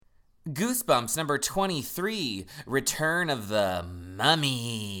Goosebumps number 23, Return of the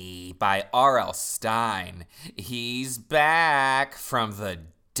Mummy by R.L. Stine. He's back from the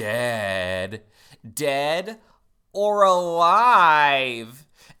dead. Dead or alive?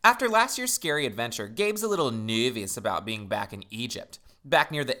 After last year's scary adventure, Gabe's a little nervous about being back in Egypt.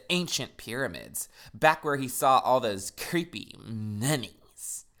 Back near the ancient pyramids. Back where he saw all those creepy mummies.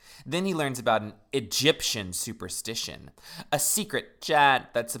 Then he learns about an Egyptian superstition, a secret chant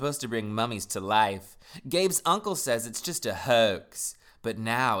that's supposed to bring mummies to life. Gabe's uncle says it's just a hoax, but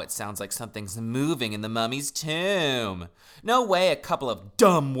now it sounds like something's moving in the mummy's tomb. No way a couple of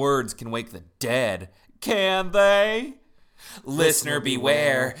dumb words can wake the dead, can they? Listener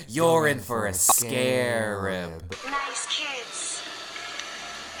beware, you're in for a scarab. Nice kids.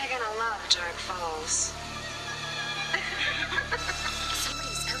 They're gonna love Dark Falls.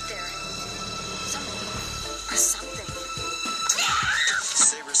 Somebody's out there. Somebody. Or something.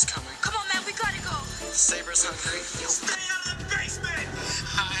 Saber's coming. Come on, man, we gotta go. Saber's hungry. Stay out of the basement!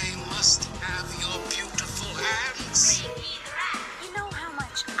 I must have your beautiful hands. You know how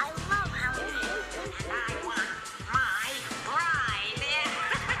much I love Halloween. I want my bride.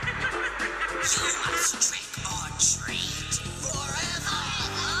 You must trick or treat forever!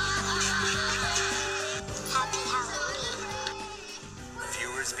 Happy Halloween.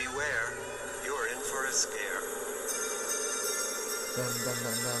 Viewers beware, you're in for a scare.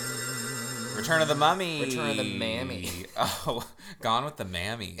 Return of the Mummy. Return of the Mammy. Oh, gone with the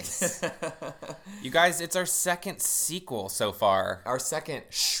mammies. You guys, it's our second sequel so far. Our second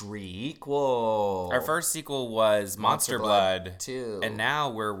Shriekquel. Our first sequel was Monster Blood 2. And now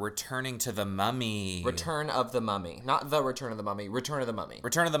we're returning to the Mummy. Return of the Mummy. Not the Return of the Mummy. Return of the Mummy.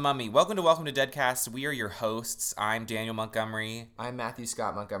 Return of the Mummy. Welcome to Deadcast. We are your hosts. I'm Daniel Montgomery. I'm Matthew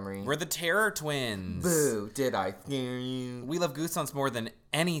Scott Montgomery. We're the Terror Twins. Boo, did I scare you? We love Goosebumps more than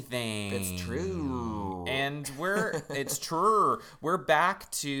anything. It's true. And it's true. We're back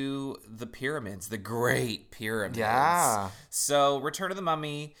to the pyramids, the Great Pyramids. Yeah. So, Return of the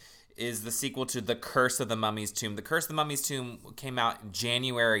Mummy is the sequel to The Curse of the Mummy's Tomb. The Curse of the Mummy's Tomb came out in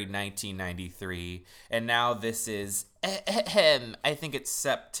January 1993, and now this is, I think it's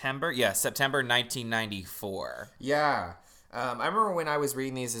September. Yeah, September 1994. Yeah. I remember when I was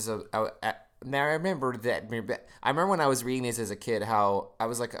reading these I remember when I was reading these as a kid, how I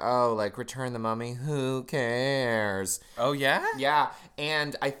was like, oh, like Return the Mummy, who cares? Oh, yeah? Yeah,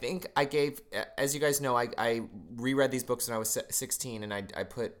 and I think I gave, as you guys know, I reread these books when I was 16, and I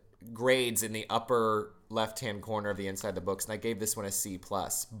put grades in the upper left-hand corner of the inside of the books, and I gave this one a C+.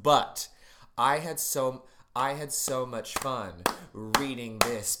 But I had so much fun reading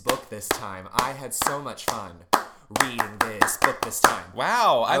this book this time. I had so much fun reading this book this time.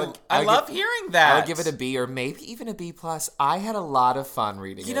 Wow, I love hearing that. I would give it a B or maybe even a B+. I had a lot of fun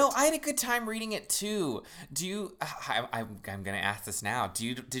reading it. You know, I had a good time reading it too. Do you? I'm gonna ask this now.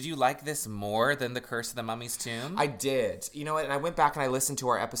 Did you like this more than The Curse of the Mummy's Tomb? I did. You know what? And I went back and I listened to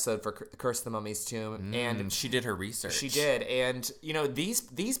our episode for The Curse of the Mummy's Tomb, and she did her research. She did, and you know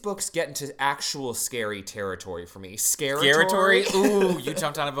these books get into actual scary territory for me. Scary-tory? Ooh, you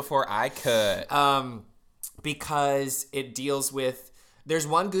jumped on it before I could. Because it deals with. There's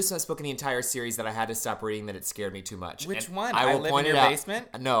one Goosebumps book in the entire series that I had to stop reading that it scared me too much. Which And one? I will Live point in it Your out. Basement?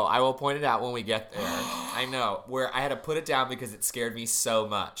 No, I will point it out when we get there. I know. Where I had to put it down because it scared me so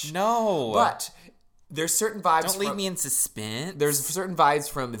much. No. But there's certain vibes. Don't leave me in suspense. There's certain vibes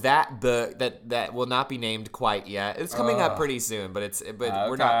from that book that will not be named quite yet. It's coming up pretty soon, but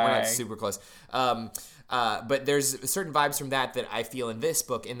we're not super close. But there's certain vibes from that I feel in this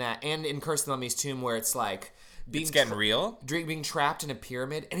book, and in Curse of the Mummy's Tomb, where it's like it's getting real. Being trapped in a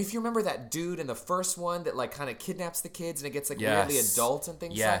pyramid, and if you remember that dude in the first one that like kind of kidnaps the kids, and it gets like weirdly adult and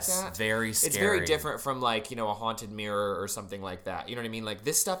things like that. Very scary. It's very different from like a haunted mirror or something like that. You know what I mean? Like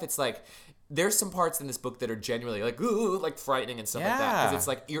this stuff, it's like. There's some parts in this book that are genuinely like, ooh, like frightening and stuff like that. Because it's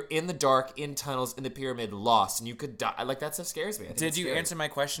like you're in the dark, in tunnels, in the pyramid, lost, and you could die. Like that stuff scares me. Did you answer my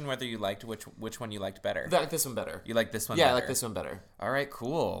question whether you liked which one you liked better? I like this one better. You like this one better? better? Yeah, I like this one better. All right,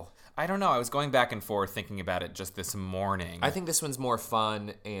 cool. I don't know. I was going back and forth thinking about it just this morning. I think this one's more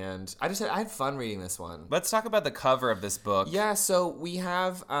fun, and I had fun reading this one. Let's talk about the cover of this book. Yeah, so we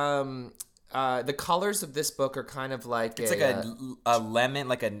have the colors of this book are kind of like it's like a lemon,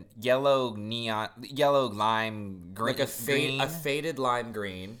 like a yellow lime green, like a faded lime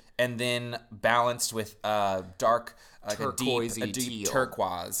green, and then balanced with dark, like a deep teal.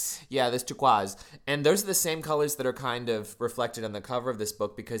 turquoise. Yeah, this turquoise, and those are the same colors that are kind of reflected on the cover of this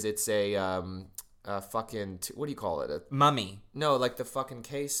book because it's a fucking what do you call it? Mummy. No, like the fucking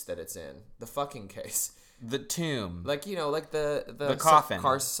case that it's in. The fucking case. The tomb. Like, you know, like the coffin.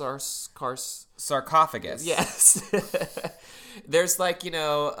 Sarcophagus. Yes. There's like, you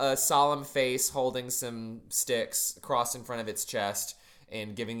know, a solemn face holding some sticks crossed in front of its chest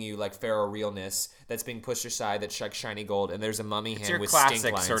and giving you like pharaoh realness that's being pushed aside that's like shiny gold, and there's a mummy hand with stink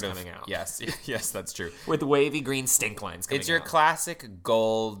lines coming out. Yes, yes, that's true. With wavy green stink lines coming out. It's your classic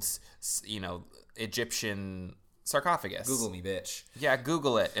gold, you know, Egyptian sarcophagus. Google me, bitch. Yeah,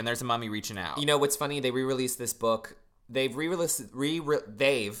 Google it, and there's a mummy reaching out. You know what's funny? They re-released this book. They've re-released.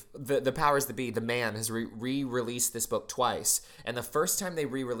 The powers that be, the man has re-released this book twice. And the first time they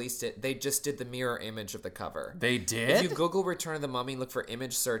re-released it, they just did the mirror image of the cover. They did? If you Google Return of the Mummy, look for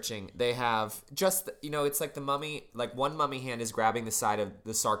image searching. They have just, you know, it's like the mummy, like one mummy hand is grabbing the side of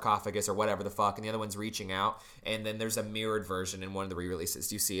the sarcophagus or whatever the fuck, and the other one's reaching out. And then there's a mirrored version in one of the re-releases.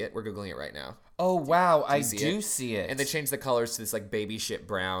 Do you see it? We're Googling it right now. Oh, wow, I see do it? see it. And they changed the colors to this like baby shit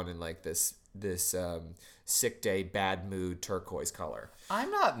brown and like this sick day bad mood turquoise color. I'm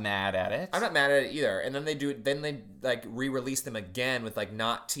not mad at it. I'm not mad at it either. And then they like re-release them again with like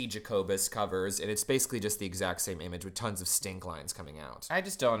not T. Jacobus covers, and it's basically just the exact same image with tons of stink lines coming out. I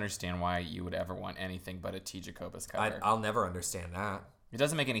just don't understand why you would ever want anything but a T. Jacobus cover. I'll never understand that. It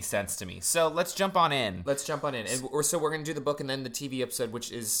doesn't make any sense to me. So let's jump on in. And so we're going to do the book and then the TV episode,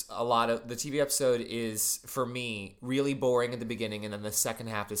 which is the TV episode is, for me, really boring at the beginning, and then the second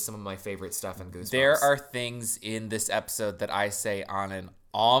half is some of my favorite stuff in Goosebumps. There are things in this episode that I say on an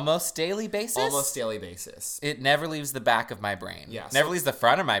almost daily basis. Almost daily basis. It never leaves the back of my brain. Yeah. Never leaves the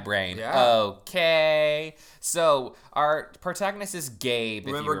front of my brain. Yeah. Okay. So our protagonist is Gabe.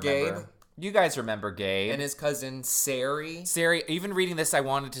 Remember if you remember. Gabe? You guys remember Gabe. And his cousin, Sari. Sari, even reading this, I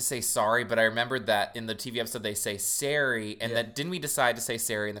wanted to say sorry, but I remembered that in the TV episode they say Sari, and that didn't we decide to say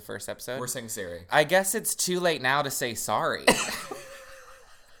Sari in the first episode? We're saying Sari. I guess it's too late now to say sorry.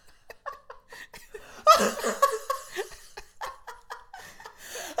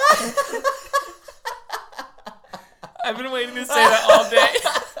 I've been waiting to say that all day.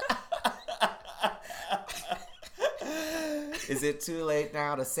 Is it too late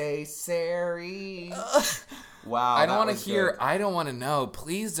now to say Sari? Wow. I don't want to hear, I don't want to know.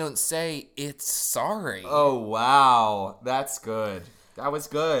 Please don't say it's sorry. Oh, wow. That's good. That was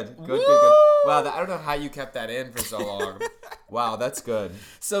good. Good. Wow, I don't know how you kept that in for so long. Wow, that's good.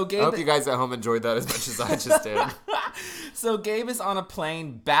 So Gabe, I hope you guys at home enjoyed that as much as I just did. So Gabe is on a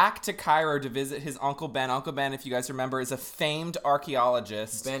plane back to Cairo to visit his Uncle Ben. Uncle Ben, if you guys remember, is a famed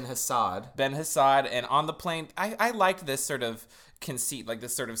archaeologist. Ben Hassad. And on the plane, I like this sort of conceit, like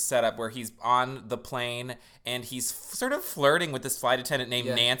this sort of setup where he's on the plane and he's sort of flirting with this flight attendant named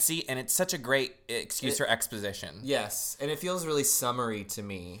Nancy, and it's such a great excuse for exposition. Yes, and it feels really summery to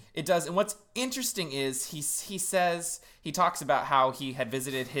me. It does. And what's interesting is he talks about how he had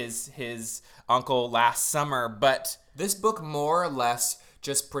visited his uncle last summer, but this book more or less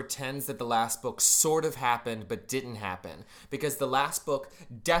just pretends that the last book sort of happened but didn't happen, because the last book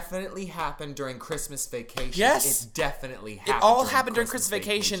definitely happened during Christmas vacation. Yes, it definitely happened. It all happened during Christmas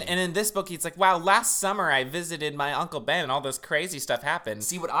vacation, and in this book, he's like, "Wow, last summer I visited my Uncle Ben, and all this crazy stuff happened."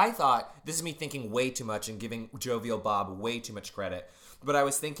 See, what I thought, this is me thinking way too much and giving Jovial Bob way too much credit, but I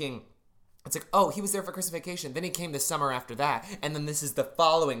was thinking, it's like, oh, he was there for Christmas vacation, then he came the summer after that, and then this is the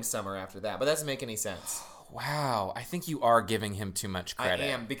following summer after that. But that doesn't make any sense. Wow, I think you are giving him too much credit. I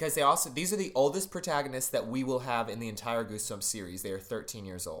am, because these are the oldest protagonists that we will have in the entire Goosebumps series. They are 13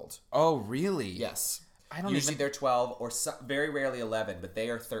 years old. Oh, really? Yes. Usually they're 12 or very rarely 11, but they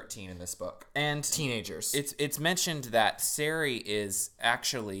are 13 in this book. And teenagers. It's mentioned that Sari is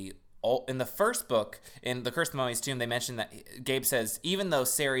actually in the first book, in The Curse of the Mummy's Tomb, they mentioned that Gabe says, even though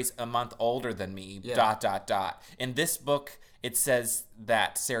Sari's a month older than me, ... In this book, it says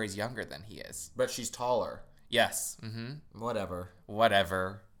that Sari's younger than he is. But she's taller. Yes. Mm-hmm.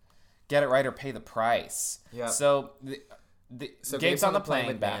 Whatever. Get it right or pay the price. Yeah. So Gabe's on the plane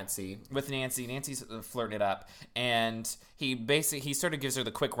with Nancy. With Nancy. Nancy's flirting it up. And he sort of gives her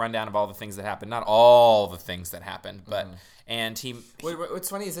the quick rundown of all the things that happened. Not all the things that happened, but... Mm-hmm. And what's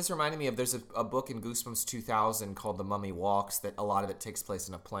funny is this reminded me of, there's a book in Goosebumps 2000 called The Mummy Walks that a lot of it takes place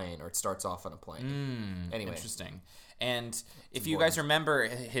in a plane, or it starts off on a plane. Anyway. Interesting. And if you guys remember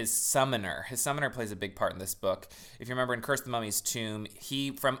his summoner plays a big part in this book. If you remember in Curse of the Mummy's Tomb,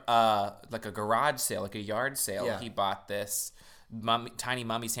 he, from like a garage sale, like a yard sale, he bought this tiny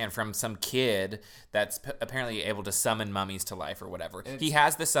mummy's hand from some kid that's apparently able to summon mummies to life or whatever. He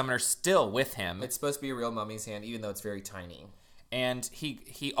has the summoner still with him. It's supposed to be a real mummy's hand, even though it's very tiny. And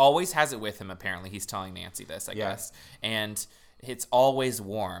he always has it with him, apparently. He's telling Nancy this, I guess. And It's always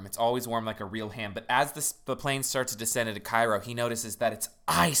warm. It's always warm like a real ham. But as the plane starts to descend into Cairo, he notices that it's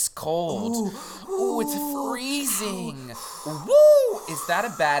ice cold. Ooh, it's freezing. Woo! Is that a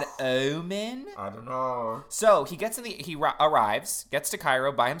bad omen? I don't know. So he arrives, gets to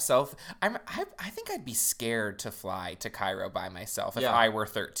Cairo by himself. I think I'd be scared to fly to Cairo by myself if Yeah. I were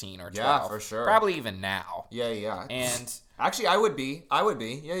 13 or 12. Yeah, for sure. Probably even now. Yeah. And Actually, I would be.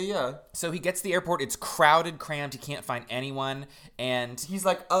 Yeah. so he gets to the airport. It's crowded, crammed. He can't find anyone. And He's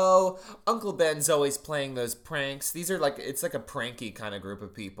like, oh, Uncle Ben's always playing those pranks. These are like, it's like a pranky kind of group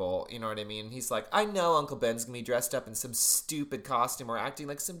of people. You know what I mean? He's like, I know Uncle Ben's gonna be dressed up in some stupid costume or acting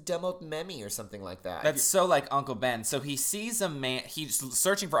like some dumb old Memmy or something like that. that's so like Uncle Ben. So he sees a man. He's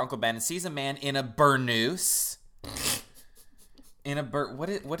searching for Uncle Ben and sees a man in a burnous.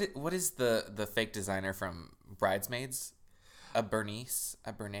 What is the fake designer from Bridesmaids? A Bernice?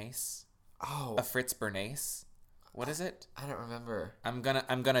 Oh, A Fritz Bernays? What is it? I don't remember. I'm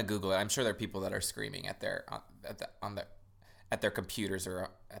gonna Google it. I'm sure there are people that are screaming at their computers or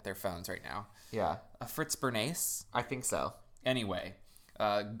at their phones right now. Yeah, A Fritz Bernays? I think so. Anyway,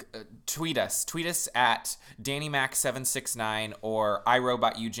 tweet us at DannyMac769 or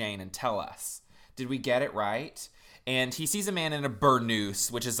iRobotUJane and tell us, did we get it right? And he sees a man in a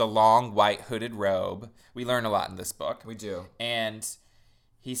burnous, which is a long white hooded robe. We learn a lot in this book. We do. And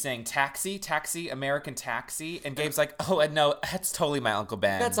he's saying, taxi, American taxi. And Gabe's like, oh, no, that's totally my Uncle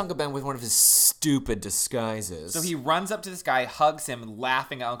Ben. That's Uncle Ben with one of his stupid disguises. So he runs up to this guy, hugs him,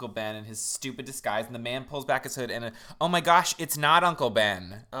 laughing at Uncle Ben in his stupid disguise. And the man pulls back his hood and, oh my gosh, it's not Uncle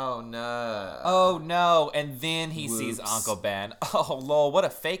Ben. Oh no. Oh no. And then he sees Whoops. Uncle Ben. Oh lol, what a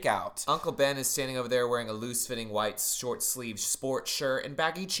fake out. Uncle Ben is standing over there wearing a loose-fitting white short-sleeved sports shirt and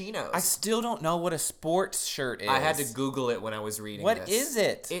baggy chinos. I still don't know what a sports shirt is. I had to Google it when I was reading What this. is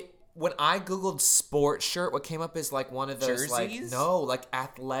it? When I Googled sports shirt, what came up is like one of those Jerseys? like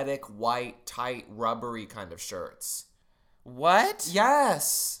athletic, white, tight, rubbery kind of shirts. What?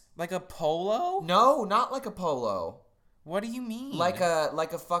 Yes. Like a polo? No, not like a polo. What do you mean? Like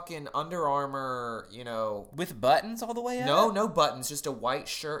a fucking Under Armour, with buttons all the way up? No buttons, just a white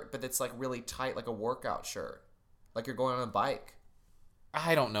shirt, but it's like really tight, like a workout shirt. Like you're going on a bike.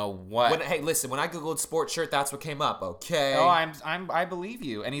 I don't know what. Hey, listen, when I Googled sports shirt, that's what came up, okay? Oh, I believe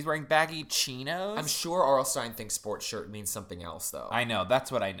you. And he's wearing baggy chinos? I'm sure R.L. Stine thinks sports shirt means something else, though. I know, that's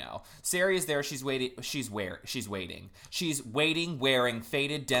what I know. Sari is there, she's waiting. She's waiting wearing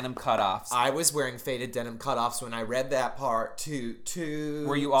faded denim cutoffs. I was wearing faded denim cutoffs when I read that part, too.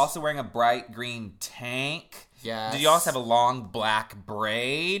 Were you also wearing a bright green tank? Yes. Did you also have a long black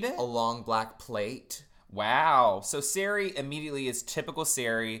braid? A long black plate. Wow. So Sari immediately is typical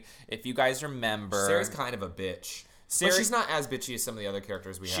Sari, if you guys remember. Sari's kind of a bitch. But she's not as bitchy as some of the other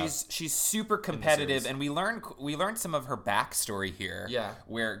characters we have. She's super competitive, series. and we learned some of her backstory here. Yeah.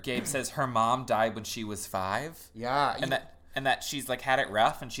 Where Gabe says her mom died when she was 5. Yeah. And that she's like had it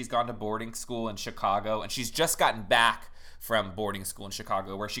rough, and she's gone to boarding school in Chicago, and she's just gotten back from boarding school in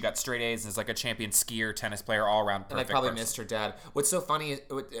Chicago, where she got straight A's and is like a champion skier, tennis player, all around perfect. And I probably person. missed her dad. What's so funny,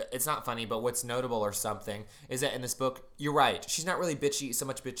 it's not funny, but what's notable or something is that in this book, you're right. She's not really so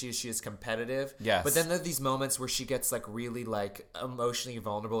much bitchy as she is competitive. Yes. But then there are these moments where she gets like really like emotionally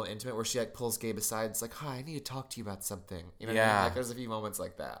vulnerable and intimate, where she like pulls Gabe aside. It's like, hi, I need to talk to you about something. You know what I mean? Yeah. Like there's a few moments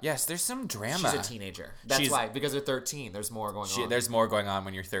like that. Yes, there's some drama. She's a teenager. That's why, because they're 13. There's more going on. There's more going on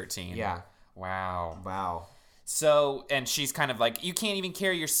when you're 13. Yeah. Wow. So, and she's kind of like, you can't even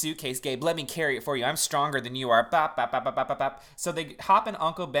carry your suitcase, Gabe. Let me carry it for you. I'm stronger than you are. Bop, bop, bop, bop, bop, bop, bop. So they hop in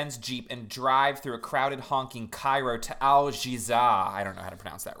Uncle Ben's Jeep and drive through a crowded, honking Cairo to Al Giza. I don't know how to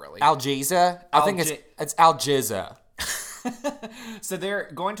pronounce that really. Al Giza? I think it's Al Giza. So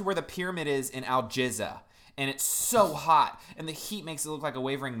they're going to where the pyramid is in Al Giza. And it's so hot. And the heat makes it look like a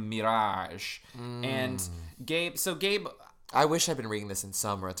wavering mirage. And Gabe... I wish I'd been reading this in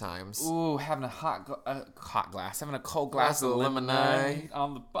summer times. Ooh, having a hot glass. Having a cold glass of lemonade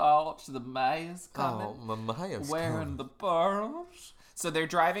on the porch. The mayor's coming. Oh, my Maya's Wearing the pearls. So they're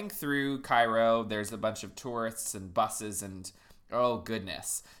driving through Cairo. There's a bunch of tourists and buses and... Oh,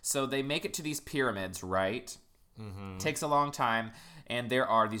 goodness. So they make it to these pyramids, right? Mm-hmm. Takes a long time. And there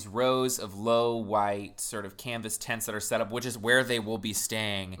are these rows of low white sort of canvas tents that are set up, which is where they will be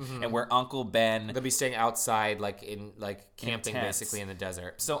staying, and where Uncle Ben... They'll be staying outside, camping tents. basically in the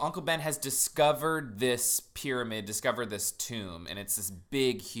desert. So Uncle Ben has discovered this pyramid, discovered this tomb, and it's this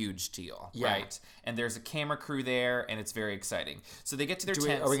big, huge deal, right? And there's a camera crew there, and it's very exciting. So they get to their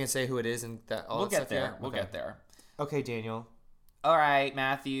tents. Are we going to say who it is and that? We'll get there. We'll get there. Okay, Daniel. All right,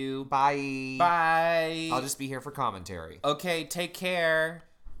 Matthew. Bye. Bye. I'll just be here for commentary. Okay, take care.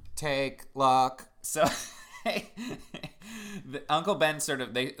 Take luck. So, Uncle Ben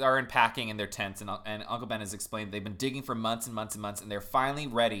they are unpacking in their tents, and Uncle Ben has explained they've been digging for months and months and months, and they're finally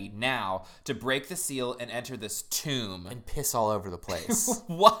ready now to break the seal and enter this tomb. And piss all over the place.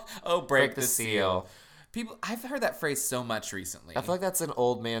 What? Oh, break the seal. People, I've heard that phrase so much recently. I feel like that's an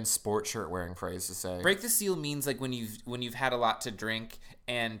old man sport shirt wearing phrase to say. Break the seal means like when you've had a lot to drink,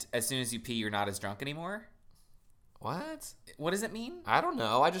 and as soon as you pee, you're not as drunk anymore. What? What does it mean? I don't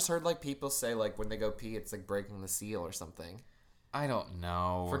know. I just heard like people say like when they go pee, it's like breaking the seal or something. I don't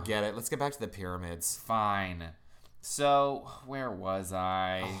know. Forget it. Let's get back to the pyramids. Fine. So, where was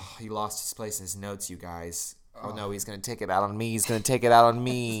I? Oh, he lost his place in his notes, you guys. Oh no, he's gonna take it out on me. He's gonna take it out on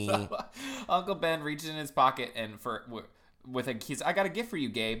me. Uncle Ben reaches in his pocket and he's, I got a gift for you,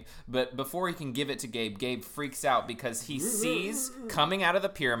 Gabe. But before he can give it to Gabe freaks out because he sees coming out of the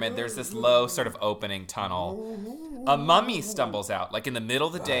pyramid, there's this low sort of opening tunnel. A mummy stumbles out, like in the middle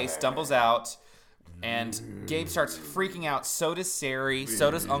of the day, stumbles out. And Gabe starts freaking out. So does Sari.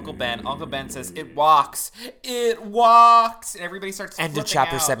 So does Uncle Ben. Uncle Ben says, "It walks. It walks." And everybody starts End of flipping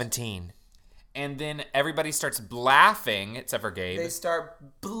chapter out. 17. And then everybody starts laughing, except for Gabe. They start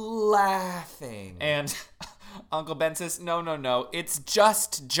laughing. And Uncle Ben says, no, it's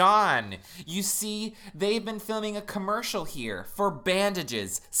just John. You see, they've been filming a commercial here for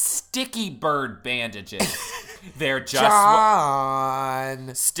bandages, Sticky Bird bandages. They're just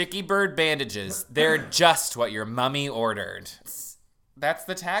John. Sticky Bird bandages. They're just what your mummy ordered. That's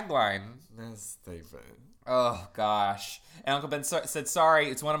the tagline. That's stupid. Oh, gosh. And Uncle Ben said, sorry,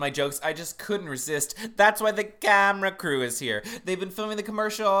 it's one of my jokes. I just couldn't resist. That's why the camera crew is here. They've been filming the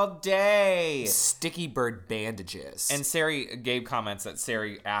commercial all day. Sticky Bird bandages. And Gabe comments that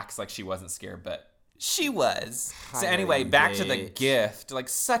Sari acts like she wasn't scared, but she was. So anyway, back to the gift. Like,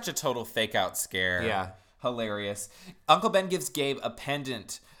 such a total fake out scare. Yeah. Hilarious. Uncle Ben gives Gabe a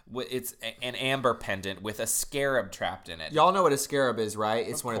pendant. It's an amber pendant with a scarab trapped in it. Y'all know what a scarab is, right?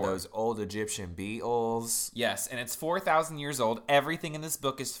 It's Of one of course. those old Egyptian beetles. Yes, and it's 4,000 years old. Everything in this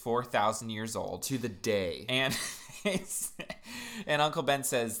book is 4,000 years old. To the day. And and Uncle Ben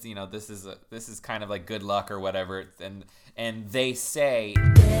says, this is kind of like good luck or whatever. And they say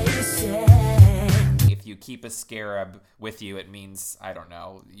if you keep a scarab with you, it means, I don't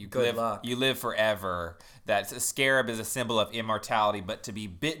know, Good luck. You live forever. That a scarab is a symbol of immortality, but to be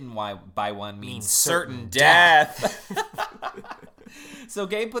bitten by one means certain death. So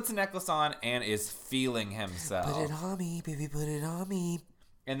Gabe puts a necklace on and is feeling himself. Put it on me, baby, put it on me.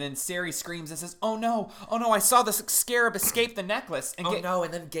 And then Sari screams and says, oh no, I saw this scarab escape the necklace. And No,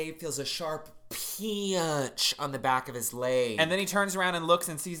 and then Gabe feels a sharp pinch on the back of his leg. And then he turns around and looks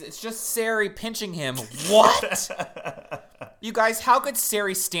and sees it's just Sari pinching him. What? You guys, how could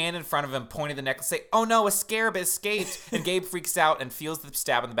Sari stand in front of him, pointing the necklace, say, oh no, a scarab escaped? And Gabe freaks out and feels the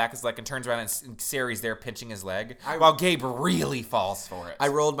stab in the back of his leg and turns around and Sari's there pinching his leg, while Gabe really falls for it. I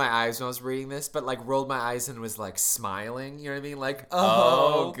rolled my eyes when I was reading this, but like rolled my eyes and was like smiling. You know what I mean? Like,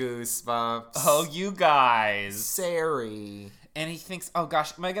 oh. Goosebumps. Oh, you guys. Sari. And he thinks, oh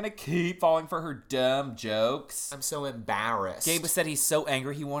gosh, am I going to keep falling for her dumb jokes? I'm so embarrassed. Gabe said he's so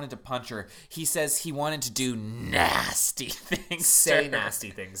angry he wanted to punch her. He says he wanted to do nasty things say to her.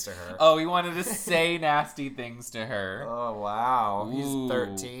 nasty things to her. Oh, he wanted to say nasty things to her. Oh, wow. Ooh. He's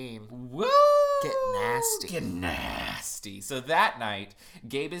 13. Woo! Get nasty. Get nasty. So that night,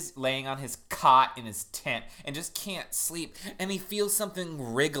 Gabe is laying on his cot in his tent and just can't sleep. And he feels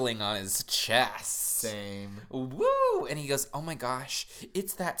something wriggling on his chest. Same. Woo! And he goes, oh my gosh,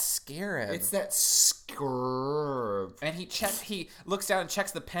 it's that scarab. It's that scarab. And he looks down and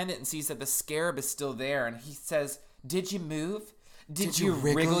checks the pendant and sees that the scarab is still there. And he says, did you move? Did you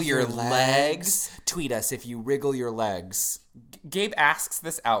wriggle your legs? Tweet us if you wriggle your legs. Gabe asks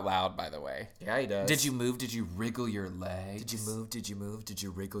this out loud, by the way. Yeah, he does. Did you move? Did you wriggle your legs? Did you move? Did you move? Did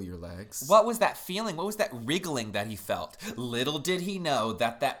you wriggle your legs? What was that feeling? What was that wriggling that he felt? Little did he know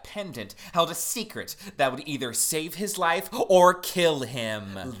that pendant held a secret that would either save his life or kill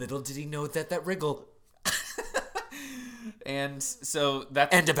him. Little did he know that wriggle. And so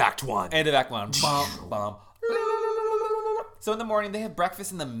that's... End of Act 1. End of Act 1. Bum, bum. So in the morning, they have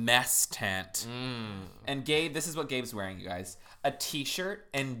breakfast in the mess tent. And Gabe, this is what Gabe's wearing, you guys. A t-shirt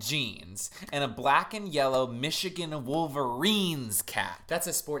and jeans. And a black and yellow Michigan Wolverines cap. That's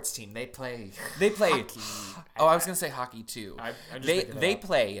a sports team. They play Hockey. Oh, I was going to say hockey, too. They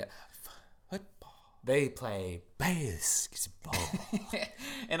play football. They play basketball.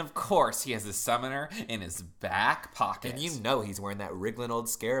 And of course, he has a summoner in his back pocket. And you know he's wearing that wriggling old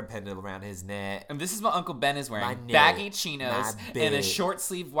scarab pendant around his neck. And this is what Uncle Ben is wearing. My neck, Baggy chinos my and a big. short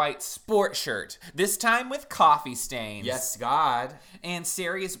sleeve white sport shirt. This time with coffee stains. Yes, God. And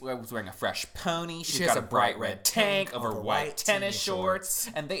Sari was wearing a fresh pony. She She's has got a bright red tank over white tennis shorts.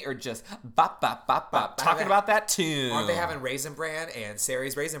 And they are just bop, bop, bop, bop, talking about that tune. Aren't they having Raisin Bran? And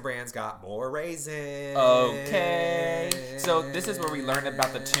Sari's Raisin Bran's got more raisins. Okay. So this is where we learn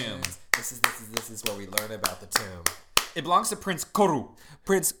about the tomb. This is where we learn about the tomb. It belongs to Prince Koru.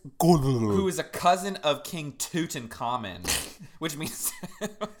 Prince Koru. Who is a cousin of King Tutankhamun. Which means...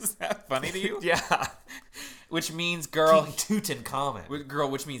 is that funny to you? Yeah. Which means, girl... Tutankhamun. Girl,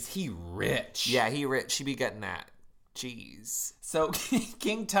 which means he rich. Yeah, he rich. She be getting that. Jeez. So,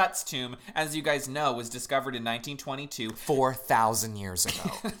 King Tut's tomb, as you guys know, was discovered in 1922. 4,000 years ago.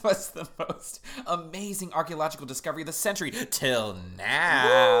 It was the most amazing archaeological discovery of the century. Till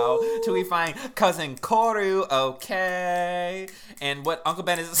now. Woo! Till we find Cousin Koru, okay? And what Uncle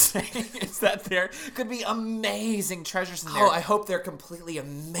Ben is saying is that there could be amazing treasures in there. Oh, I hope they're completely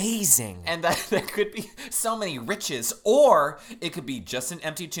amazing. And that there could be so many riches. Or it could be just an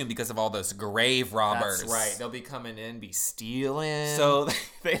empty tomb because of all those grave robbers. That's right. They'll be coming in, be stealing. So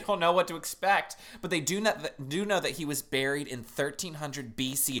they don't know what to expect, but they do know that he was buried in 1300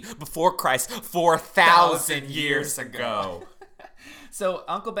 BC before Christ, 4,000 years ago. So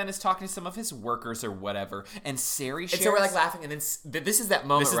Uncle Ben is talking to some of his workers or whatever, and Sari shares. And so we're like laughing, and then this is that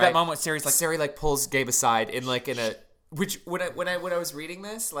moment. This is right? that moment. Sari's like, Sari like pulls Gabe aside in a. Which when I was reading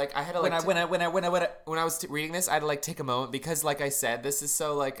this, like I had to like when I was reading this, I had to like take a moment because like I said, this is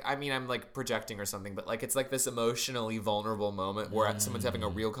so like I mean I'm like projecting or something, but like it's like this emotionally vulnerable moment where someone's having a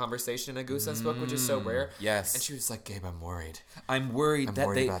real conversation in a Goosebumps book, which is so rare. Yes. And she was like, Gabe, I'm worried. I'm worried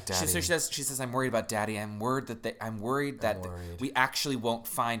about Daddy. She says, I'm worried about Daddy. I'm worried that we actually won't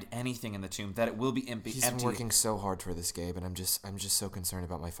find anything in the tomb. That it will be empty. He's been working so hard for this, Gabe, and I'm just so concerned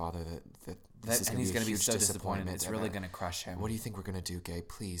about my father that this is and he's going to be so disappointed. It's really going to crush him. What do you think we're going to do, Gabe?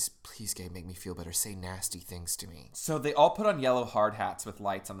 Please, Gabe, make me feel better. Say nasty things to me. So they all put on yellow hard hats with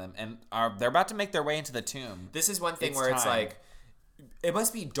lights on them, and they're about to make their way into the tomb. This is one thing it's like, it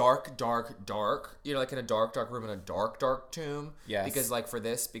must be dark, you know, like in a dark room in a dark tomb. Yes. Because like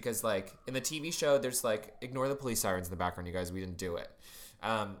because like in the TV show, there's like, ignore the police sirens in the background, you guys, we didn't do it.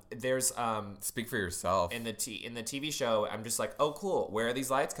 There's speak for yourself. In the TV show, I'm just like, oh cool, where are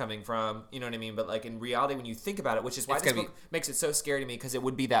these lights coming from? You know what I mean? But like in reality, when you think about it, which is why this book makes it so scary to me, because it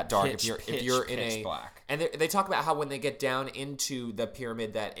would be that dark if you're in a black. And they talk about how when they get down into the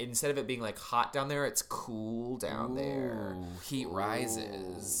pyramid, that instead of it being like hot down there, it's cool down there. Heat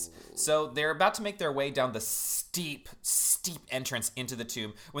rises. So they're about to make their way down the steep entrance into the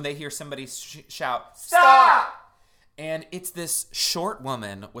tomb when they hear somebody shout, "Stop!" And it's this short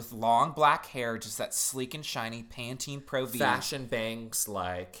woman with long black hair, just that sleek and shiny Pantene Pro V. Fashion bangs,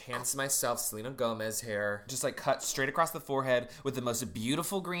 like, hands myself, Selena Gomez hair. Just like cut straight across the forehead with the most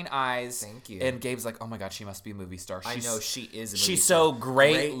beautiful green eyes. Thank you. And Gabe's like, oh my God, she must be a movie star. I know, she is a movie She's star. so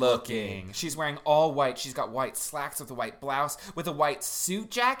great looking. She's wearing all white. She's got white slacks with a white blouse, with a white suit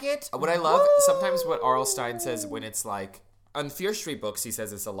jacket. What I love, sometimes what R.L. Stein says when it's like, on Fear Street books, he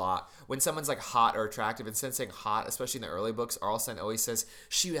says this a lot. When someone's like hot or attractive, instead of saying hot, especially in the early books, R.L. Stein always says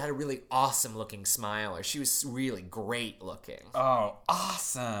she had a really awesome looking smile, or she was really great looking. Oh,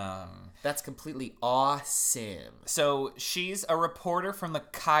 awesome. That's completely awesome. So she's a reporter from the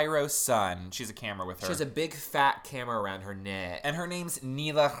Cairo Sun. She's a camera with her. She has a big fat camera around her neck. And her name's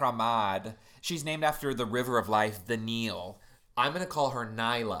Nila Hamad. She's named after the river of life, the Nile. I'm going to call her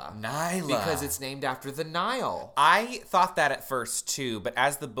Nyla. Nyla. Because it's named after the Nile. I thought that at first too, but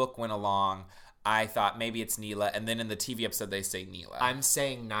as the book went along, I thought maybe it's Nila, and then in the TV episode they say Nila. I'm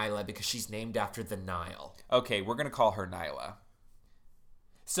saying Nyla because she's named after the Nile. Okay, we're going to call her Nyla.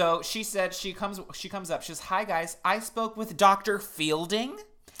 So she said, she comes up, she says, "Hi guys, I spoke with Dr. Fielding.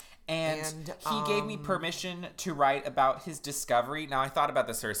 And he gave me permission to write about his discovery." Now, I thought about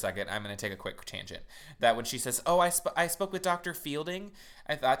this for a second. I'm going to take a quick tangent. That when she says, "Oh, I spoke with Dr. Fielding,"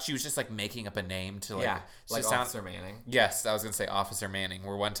 I thought she was just like making up a name to like, like Officer Manning. Yes, I was going to say Officer Manning.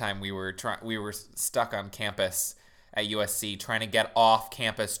 Where one time we were stuck on campus at USC trying to get off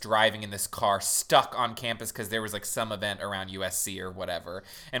campus, driving in this car, stuck on campus because there was like some event around USC or whatever.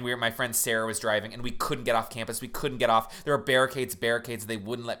 And my friend Sarah was driving, and we couldn't get off campus. We couldn't get off. There were barricades. They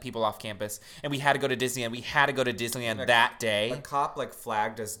wouldn't let people off campus. And we had to go to Disneyland. We had to go to Disneyland that day. A cop like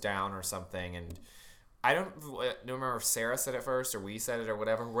flagged us down or something, and I don't remember if Sarah said it first or we said it or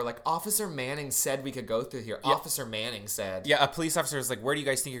whatever. We're like, Officer Manning said we could go through here. Yeah. Officer Manning said. Yeah, a police officer was like, where do you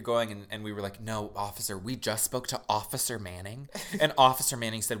guys think you're going? And we were like, no, officer, we just spoke to Officer Manning. And Officer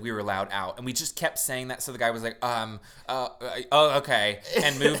Manning said we were allowed out. And we just kept saying that. So the guy was like, okay.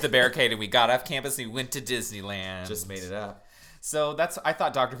 And moved the barricade and we got off campus and we went to Disneyland. Just made it up. So I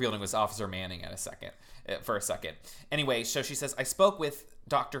thought Dr. Fielding was Officer Manning for a second. Anyway, so she says, I spoke with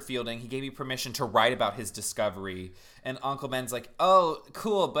Dr. Fielding. He gave me permission to write about his discovery. And Uncle Ben's like, oh,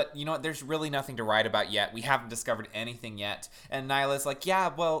 cool, but you know what? There's really nothing to write about yet. We haven't discovered anything yet. And Nyla's like,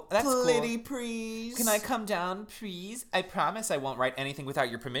 yeah, well, that's Pretty cool. please. Can I come down, please? I promise I won't write anything without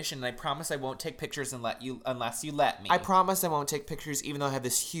your permission, and I promise I won't take pictures unless you let me. I promise I won't take pictures even though I have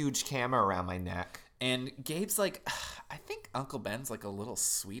this huge camera around my neck. And Gabe's like, I think Uncle Ben's like a little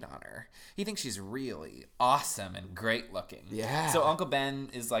sweet on her. He thinks she's really awesome and great looking. Yeah. So Uncle Ben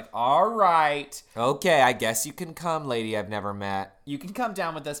is like, all right, Okay, I guess you can come, lady I've never met. you can come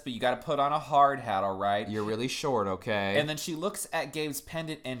down with us, but you got to put on a hard hat, all right? You're really short, okay? And then she looks at Gabe's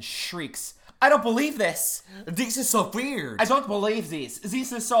pendant and shrieks, I don't believe this. this is so weird. I don't believe this.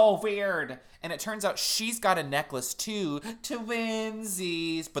 This is so weird. And it turns out she's got a necklace too,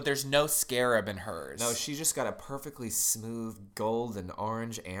 twinsies, but there's no scarab in hers. No, she just got a perfectly smooth gold and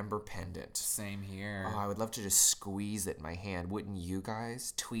orange amber pendant. Same here. Oh, I would love to just squeeze it in my hand. Wouldn't you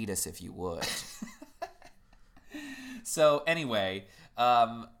guys? Tweet us if you would. So anyway,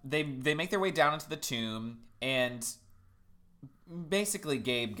 they make their way down into the tomb, and basically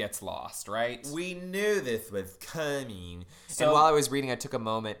Gabe gets lost, right? We knew this was coming. So- And while I was reading, I took a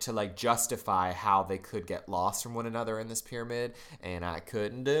moment to justify how they could get lost from one another in this pyramid, and I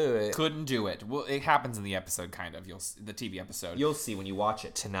couldn't do it. Couldn't do it. Well, it happens in the episode, kind of. The TV episode. You'll see when you watch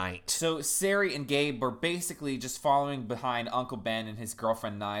it tonight. So Sari and Gabe were basically just following behind Uncle Ben and his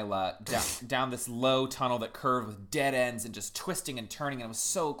girlfriend Nyla down this low tunnel that curved with dead ends and just twisting and turning, and it was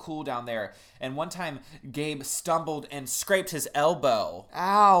so cool down there. And one time, Gabe stumbled and scraped his elbow.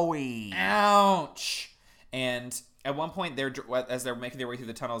 Owie. Ouch! And at one point, as they're making their way through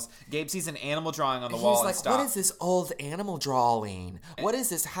the tunnels, Gabe sees an animal drawing on the wall He's and like, stops. what is this old animal drawing? What is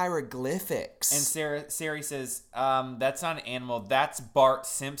this hieroglyphics? And Sari says, that's not an animal. That's Bart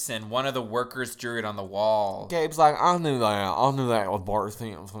Simpson. One of the workers drew it on the wall. Gabe's like, I knew that was Bart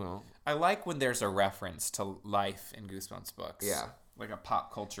Simpson. I like when there's a reference to life in Goosebumps books. Yeah. Like a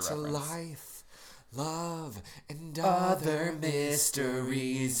pop culture To reference. life, love, and other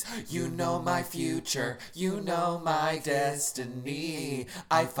mysteries. You know my future, you know my destiny.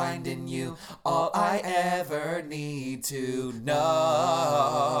 I find in you all I ever need to know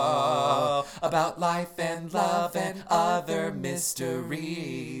about life and love and other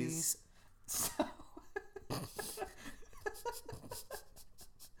mysteries.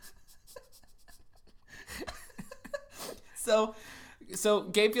 So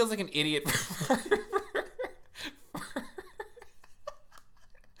Gabe feels like an idiot.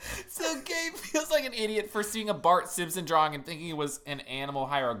 So Gabe feels like an idiot for seeing a Bart Simpson drawing and thinking it was an animal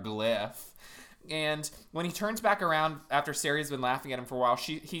hieroglyph. And when he turns back around after Sari's been laughing at him for a while,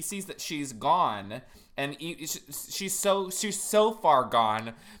 he sees that she's gone, and she's so far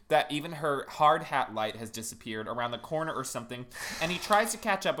gone that even her hard hat light has disappeared around the corner or something. And he tries to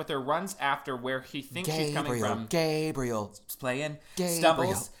catch up with her, runs after where he thinks she's coming from. Gabriel. Playing, Gabriel,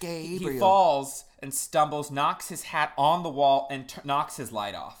 stumbles, Gabriel. he falls and stumbles, knocks his hat on the wall, and knocks his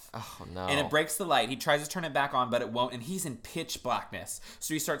light off. Oh, no. And it breaks the light. He tries to turn it back on, but it won't, and he's in pitch blackness.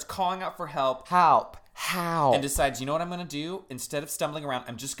 So he starts calling out for help. Help. How? And decides, you know what I'm going to do? Instead of stumbling around,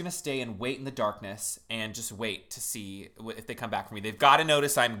 I'm just going to stay and wait in the darkness and just wait to see if they come back for me. They've got to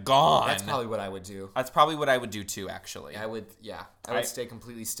notice I'm gone. That's probably what I would do. That's probably what I would do too, actually. I would stay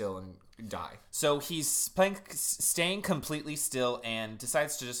completely still and die. So he's staying completely still and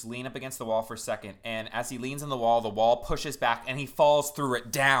decides to just lean up against the wall for a second. And as he leans on the wall pushes back and he falls through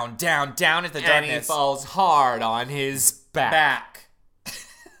it down into the darkness. And he falls hard on his back.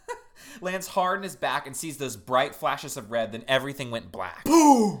 Lands hard in his back and sees those bright flashes of red. Then everything went black.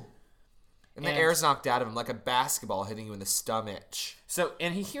 Boom! And the air's knocked out of him like a basketball hitting you in the stomach. So,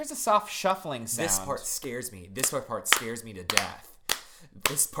 and he hears a soft shuffling sound. This part scares me. This part scares me to death.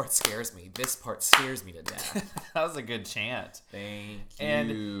 This part scares me. This part scares me to death. That was a good chant. Thank you.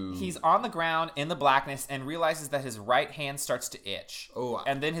 And he's on the ground in the blackness and realizes that his right hand starts to itch. Oh.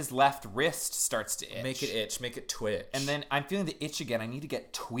 And then his left wrist starts to itch. Make it itch. Make it twitch. And then I'm feeling the itch again. I need to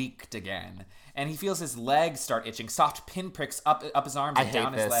get tweaked again. And he feels his legs start itching. Soft pinpricks up his arms and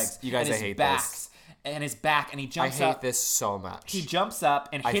down his legs. You guys, and I his hate back. this. and his back, and he I jumps hate up. this so much. He jumps up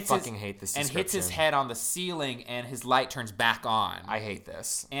and I hits fucking hate this and hits his description. head on the ceiling, and his light turns back on. I hate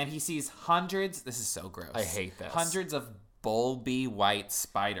this. And he sees hundreds. This is so gross. I hate this. Hundreds of bulby white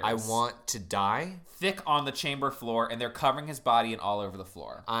spiders. I want to die. thick on the chamber floor, and they're covering his body and all over the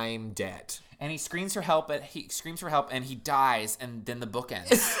floor. I'm dead. And he screams for help. And he dies, and then the book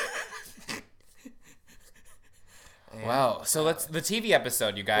ends. Wow. So let's the TV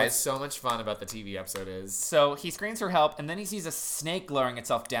episode, you guys. What's so much fun about the TV episode is... So he screams for help, and then he sees a snake lowering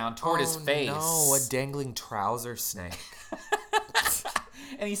itself down toward his face. No, a dangling trouser snake.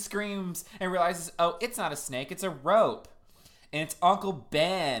 And he screams and realizes, oh, it's not a snake, it's a rope. And it's Uncle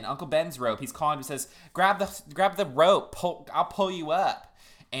Ben. Uncle Ben's rope. He's calling him and says, grab the rope. I'll pull you up.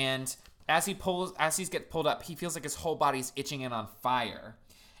 And as he gets pulled up, he feels like his whole body's itching and on fire.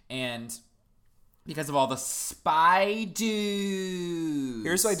 And because of all the spiders.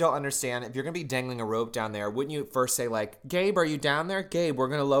 Here's what I don't understand. If you're going to be dangling a rope down there, wouldn't you first say, like, Gabe, are you down there? Gabe, we're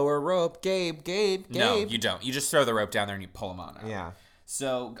going to lower a rope. Gabe. No, you don't. You just throw the rope down there and you pull him on up. Yeah.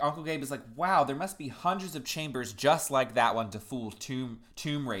 So Uncle Gabe is like, wow, there must be hundreds of chambers just like that one to fool tomb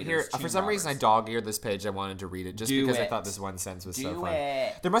raiders. Here, tomb for some robbers. reason, I dog-eared this page. I wanted to read it just Do because I it. thought this one sentence was so Do fun.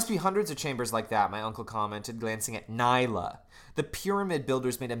 it. There must be hundreds of chambers like that, my uncle commented, glancing at Nyla. The pyramid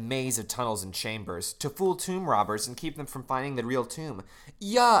builders made a maze of tunnels and chambers to fool tomb robbers and keep them from finding the real tomb.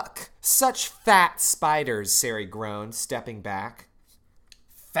 Yuck! Such fat spiders, Sari groaned, stepping back.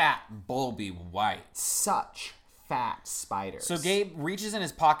 Fat, bulby, white. Such fat spiders. So Gabe reaches in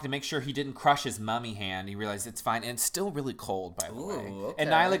his pocket to make sure he didn't crush his mummy hand. He realizes it's fine, and it's still really cold, by the way. okay. And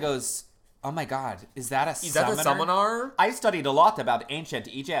Nyla goes, "Oh my God, is that a Is that a summoner? I studied a lot about ancient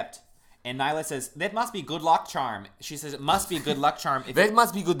Egypt." And Nyla says, "That must be good luck charm." She says, "It must be a good luck charm if That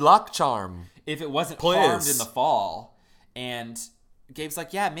must be good luck charm. if it wasn't Please. harmed in the fall." And Gabe's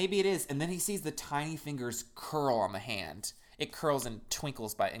like, "Yeah, maybe it is." And then he sees the tiny fingers curl on the hand. It curls and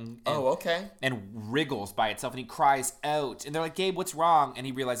twinkles Okay. and wriggles by itself, and he cries out. And they're like, "Gabe, what's wrong?" And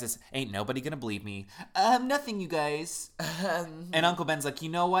he realizes, ain't nobody gonna believe me. Nothing, you guys. And Uncle Ben's like, you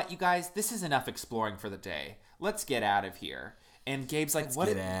know what, you guys? This is enough exploring for the day. Let's get out of here. And Gabe's like, what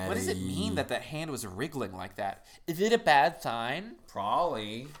does it mean that hand was wriggling like that? Is it a bad sign?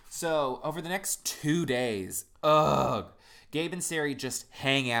 Probably. So, over the next 2 days, Gabe and Sari just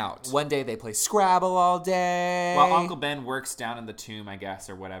hang out. One day they play Scrabble all day. While Uncle Ben works down in the tomb, I guess,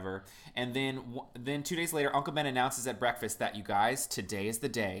 or whatever. And then 2 days later, Uncle Ben announces at breakfast that, you guys, today is the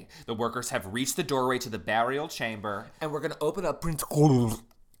day. The workers have reached the doorway to the burial chamber. And we're going to open up Prince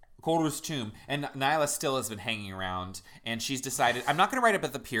Koru's tomb. And Nyla still has been hanging around. And she's decided, I'm not going to write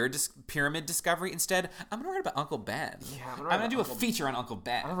about the pyramid discovery. Instead, I'm going to write about Uncle Ben. Yeah, I'm going to do a feature on Uncle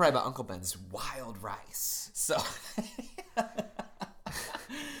Ben. I'm going to write about Uncle Ben's wild rice.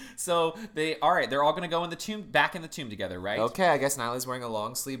 So they're all gonna go back in the tomb together, right? Okay, I guess Nyla's wearing a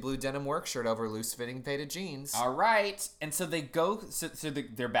long sleeve blue denim work shirt over loose fitting faded jeans. All right, and so they go. So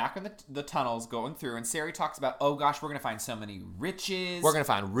they're back in the tunnels going through, and Sari talks about, oh gosh, we're gonna find so many riches. We're gonna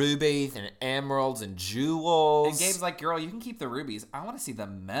find rubies and emeralds and jewels. And Gabe's like, girl, you can keep the rubies. I want to see the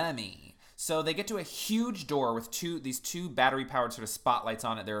mummy. So they get to a huge door with these two battery-powered sort of spotlights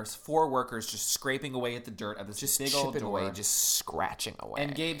on it. There's 4 workers just scraping away at the dirt of this just big old chipping door. away, just scratching away.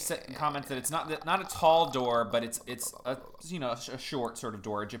 And Gabe comments that it's not a tall door, but it's a short sort of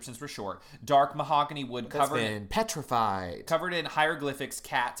door. Egyptians were short, dark mahogany wood been petrified, covered in hieroglyphics,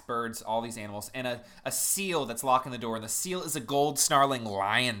 cats, birds, all these animals, and a seal that's locking the door. And the seal is a gold snarling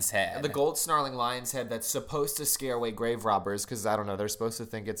lion's head. The gold snarling lion's head that's supposed to scare away grave robbers because I don't know, they're supposed to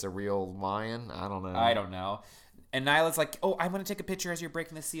think it's a real lion. I don't know. And Nyla's like, oh, I want to take a picture as you're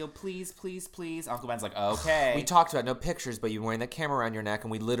breaking the seal. Please, please, please. Uncle Ben's like, okay. We talked about no pictures, but you're wearing that camera around your neck,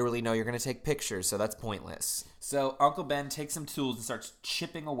 and we literally know you're going to take pictures, so that's pointless. So Uncle Ben takes some tools and starts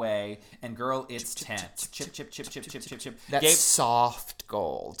chipping away, and girl, it's tense. Chip. That's soft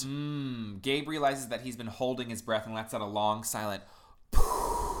gold. Gabe realizes that he's been holding his breath and lets out a long, silent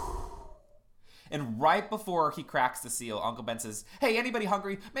And right before he cracks the seal, Uncle Ben says, hey, anybody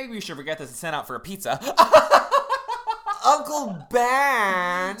hungry? Maybe we should forget this and send out for a pizza. Uncle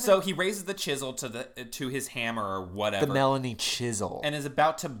Ben! So he raises the chisel to his hammer or whatever. The Melanie chisel. And is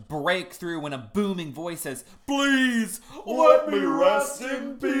about to break through when a booming voice says, please, let me rest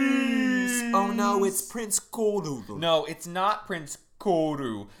in peace. Oh no, it's Prince Koru. No, it's not Prince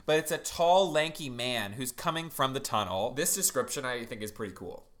Koru, but it's a tall, lanky man who's coming from the tunnel. This description I think is pretty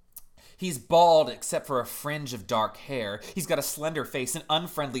cool. He's bald except for a fringe of dark hair. He's got a slender face, an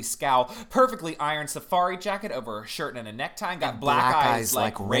unfriendly scowl, perfectly ironed safari jacket over a shirt and a necktie, and got black eyes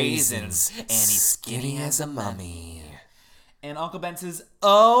like raisins. And he's skinny as a mummy. And Uncle Ben says,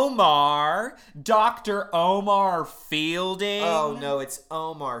 Omar, Dr. Omar Fielding. Oh, no, it's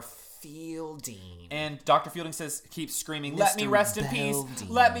Omar Fielding. And Dr. Fielding keeps screaming, let me Mr. rest in peace. Belding.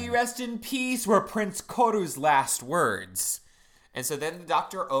 Let me rest in peace were Prince Koru's last words. And so then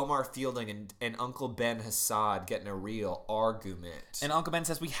Dr. Omar Fielding and Uncle Ben Hassad get in a real argument. And Uncle Ben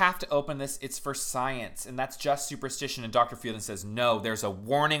says, we have to open this. It's for science. And that's just superstition. And Dr. Fielding says, no, there's a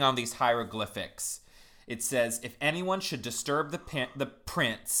warning on these hieroglyphics. It says, if anyone should disturb the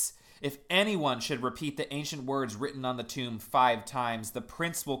prince, if anyone should repeat the ancient words written on the tomb 5 times, the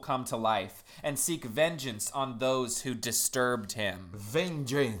prince will come to life and seek vengeance on those who disturbed him.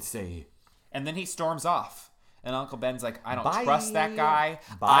 Vengeance. And then he storms off. And Uncle Ben's like, I don't Bye. trust that guy.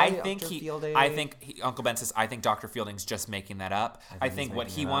 Bye, I think Dr. he. Fielding. Uncle Ben says, I think Dr. Fielding's just making that up. I think what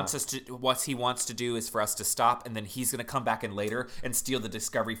he wants to do is for us to stop, and then he's gonna come back in later and steal the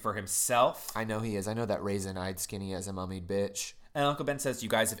discovery for himself. I know he is. I know that raisin-eyed, skinny as a mummied bitch. And Uncle Ben says, you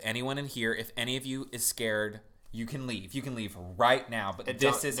guys, if anyone in here, if any of you is scared, you can leave. You can leave right now. But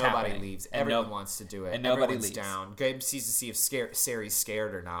this is nobody happening. leaves. And Everyone wants to do it. and nobody Everyone's leaves. down. Gabe sees to see if Sari's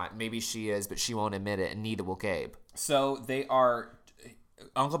scared or not. Maybe she is, but she won't admit it. And neither will Gabe. So they are.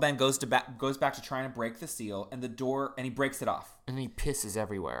 Uncle Ben goes back to trying to break the seal, and he breaks it off. And he pisses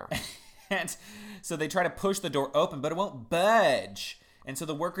everywhere. And so they try to push the door open, but it won't budge. And so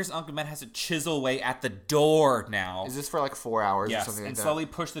the workers' Uncle Ben has to chisel away at the door now. Is this for like 4 hours or Yes, something like and that? slowly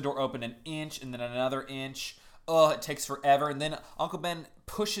push the door open an inch and then another inch. Oh, it takes forever. And then Uncle Ben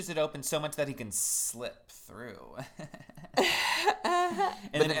pushes it open so much that he can slip through.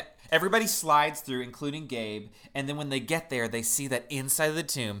 And then everybody slides through, including Gabe. And then when they get there, they see that inside of the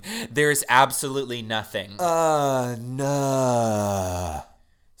tomb, there's absolutely nothing. No.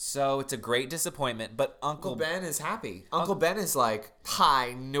 So it's a great disappointment, but Uncle Ben is happy. Uncle Ben is like,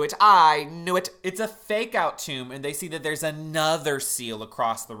 I knew it. I knew it. It's a fake out tomb, and they see that there's another seal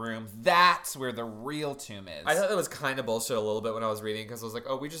across the room. That's where the real tomb is. I thought that was kind of bullshit a little bit when I was reading because I was like,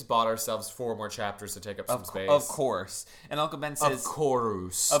 oh, we just bought ourselves 4 more chapters to take up some space. Of course. And Uncle Ben says... Of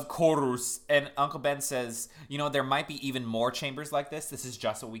course. Of course. And Uncle Ben says, there might be even more chambers like this. This is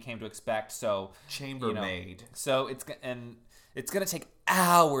just what we came to expect, so... Chambermaid. So it's going to take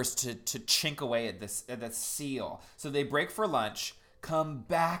hours to chink away at this seal. So they break for lunch, come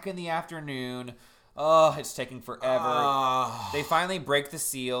back in the afternoon. Oh, it's taking forever. They finally break this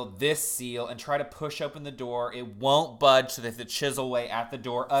seal, and try to push open the door. It won't budge, so they have to chisel away at the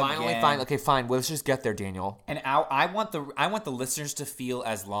door again. Okay, fine. Well, let's just get there, Daniel. And I want the listeners to feel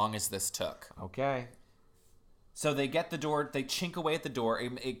as long as this took. Okay. So they get the door, they chink away at the door.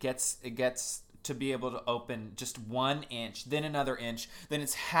 It gets to be able to open just 1 inch, then another inch, then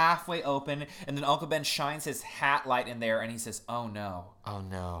it's halfway open, and then Uncle Ben shines his hat light in there, and he says, "Oh no, Oh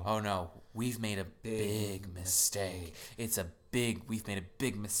no. oh no, we've made a big mistake. We've made a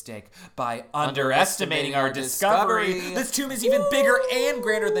big mistake by underestimating our discovery. This tomb is even bigger and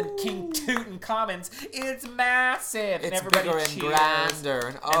grander than King Tutankhamun's. It's massive. It's and everybody bigger and cheers grander.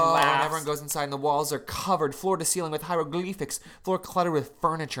 And and laughs. everyone goes inside and the walls are covered floor to ceiling with hieroglyphics, floor cluttered with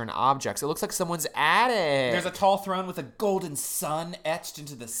furniture and objects. It looks like someone's attic. There's a tall throne with a golden sun etched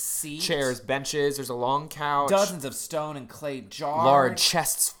into the seat. chairs, benches, there's a long couch. Dozens of stone and clay jars. Large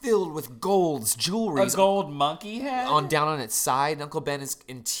chests filled with golds, jewelry. A gold monkey head. Down on its side, and Uncle Ben is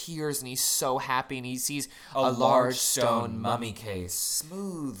in tears, and he's so happy, and he sees A a large large stone stone mummy mummy case,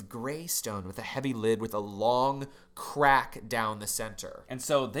 smooth gray stone with a heavy lid with a long crack down the center. And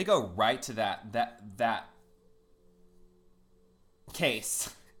so they go right to that case.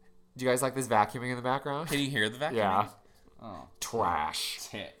 Do you guys like this vacuuming in the background? Can you hear the vacuum? Yeah. Oh, Trash.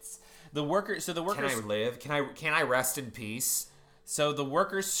 tits. The workers. Can I live? Can I rest in peace? So the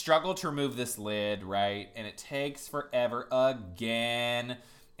workers struggle to remove this lid, right? And it takes forever again.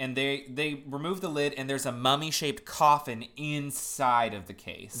 And they remove the lid, and there's a mummy-shaped coffin inside of the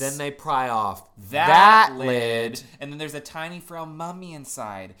case. Then they pry off that lid, and then there's a tiny frail mummy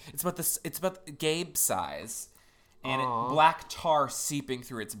inside. It's about Gabe's size, and black tar seeping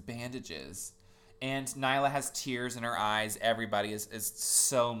through its bandages. And Nyla has tears in her eyes. Everybody is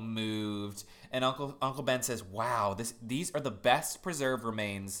so moved. And Uncle Ben says, "Wow, these are the best preserved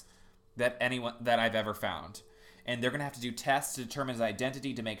remains that I've ever found." And they're going to have to do tests to determine his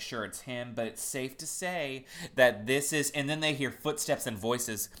identity to make sure it's him. But it's safe to say that this is... And then they hear footsteps and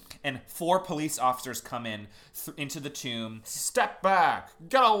voices. And 4 police officers come into the tomb. Step back!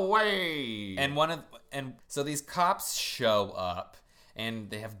 Get away! And so these cops show up. and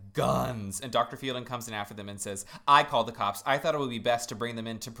they have guns. And Dr. Fielding comes in after them and says, I called the cops. I thought it would be best to bring them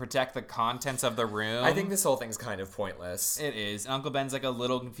in to protect the contents of the room. I think this whole thing's kind of pointless. It is. Uncle Ben's like a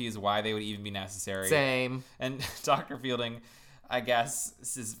little confused why they would even be necessary. Same. And Dr. Fielding, I guess,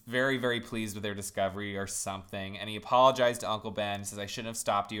 is very, very pleased with their discovery or something. And he apologized to Uncle Ben. He says, I shouldn't have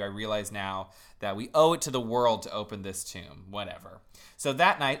stopped you. I realize now that we owe it to the world to open this tomb. Whatever. So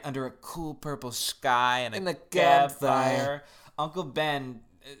that night, under a cool purple sky and In a the campfire, campfire, Uncle Ben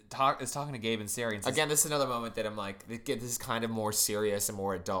is talking to Gabe and Sari and says, Again, this is another moment that I'm like, this is kind of more serious and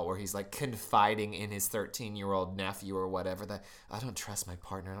more adult, where he's like confiding in his 13-year-old nephew or whatever that I don't trust my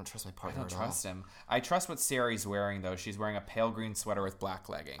partner. I don't trust my partner I don't at trust him. I trust what Sari's wearing, though. She's wearing a pale green sweater with black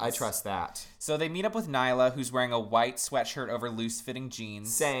leggings. all. I trust that. So they meet up with Nyla, who's wearing a white sweatshirt over loose-fitting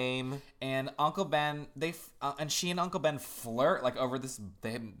jeans. Same. And Uncle Ben, and she and Uncle Ben flirt like over this.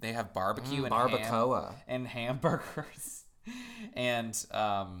 They have barbecue and barbacoa and hamburgers. And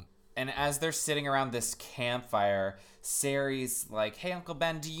as they're sitting around this campfire, Sari's like, "Hey, Uncle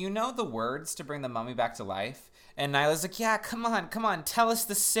Ben, do you know the words to bring the mummy back to life?" And Nyla's like, "Yeah, come on, tell us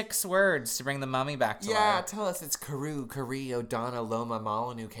the 6 words to bring the mummy back to Yeah, life." tell us it's Karoo, Kari, O'Donna, Loma,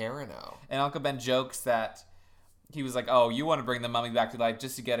 Molyneux, Carano. And Uncle Ben jokes that he was like, "Oh, you want to bring the mummy back to life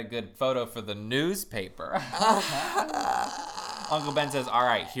just to get a good photo for the newspaper." Uncle Ben says, "All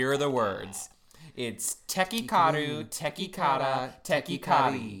right, here are the words. It's Teki Karu, Teki Kara, Teki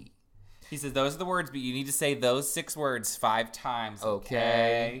Kari." He says those are the words, but you need to say those 6 words 5 times.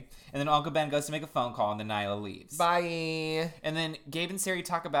 Okay. And then Uncle Ben goes to make a phone call, and then Nyla leaves. Bye. And then Gabe and Sari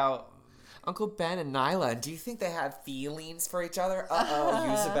talk about Uncle Ben and Nyla, do you think they have feelings for each other?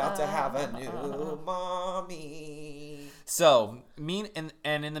 Uh-oh, you's about to have a new mommy. So,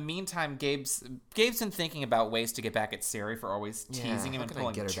 and in the meantime, Gabe's been thinking about ways to get back at Sari for always teasing him how and can I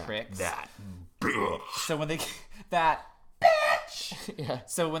pulling get her tricks. That. So when they that bitch. Yeah.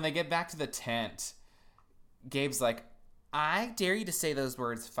 So when they get back to the tent, Gabe's like, "I dare you to say those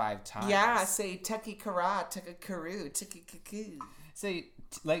words 5 times." Yeah, say Teki Kara, Teki Karoo, Teki Cuckoo. Say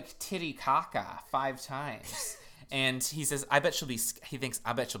like titty caca 5 times. And he says, I bet she'll be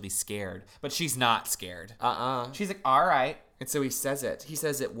scared. But she's not scared. She's like, all right. And so he says it. He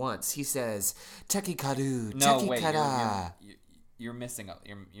says it once. He says, Teki Karu, No, Teki wait, Kara. you're missing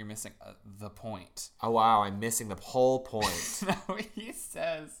the point. Oh, wow, I'm missing the whole point. No, he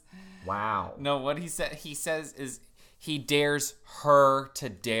says. Wow. No, what he says is he dares her to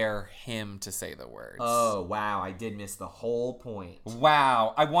dare him to say the words. Oh, wow, I did miss the whole point.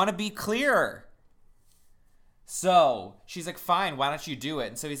 Wow, I want to be clear. So she's like, fine, why don't you do it?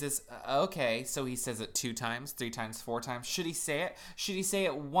 And so he says, okay. So he says it 2 times, 3 times, 4 times. Should he say it? Should he say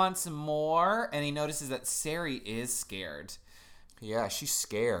it once more? And he notices that Sari is scared. Yeah, she's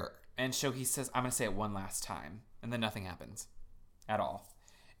scared. And so he says, I'm going to say it one last time. And then nothing happens at all.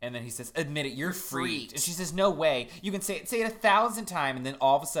 And then he says, admit it, you're freaked. And she says, no way. You can say it 1,000 times. And then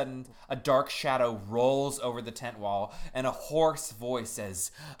all of a sudden, a dark shadow rolls over the tent wall. And a hoarse voice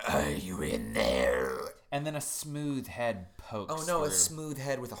says, are you in there? And then a smooth head pokes Oh, no, through. a smooth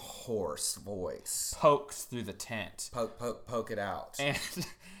head with a hoarse voice. Pokes through the tent. Poke it out.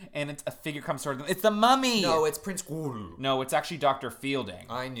 And it's a figure comes toward them. It's the mummy! No, it's Prince Guru. No, it's actually Dr. Fielding.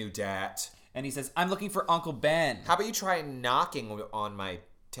 I knew that. And he says, I'm looking for Uncle Ben. How about you try knocking on my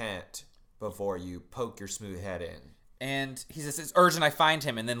tent before you poke your smooth head in? And he says, it's urgent, I find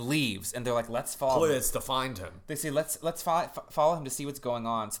him, and then leaves. And they're like, let's follow him. Please, to find him. They say, let's follow him to see what's going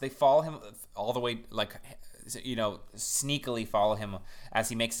on. So they follow him all the way, like, you know, sneakily follow him as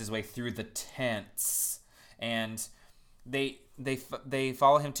he makes his way through the tents. And they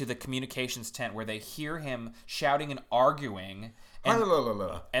follow him to the communications tent where they hear him shouting and arguing. And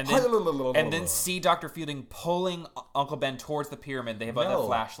then see Dr. Fielding pulling Uncle Ben towards the pyramid. They have other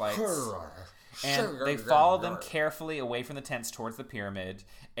flashlights. And they follow them carefully away from the tents towards the pyramid.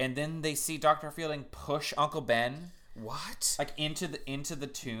 And then they see Dr. Fielding push Uncle Ben. What? Like into the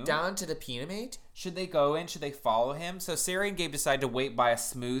tomb. Down to the pyramid? Should they go in? Should they follow him? So Sari and Gabe decide to wait by a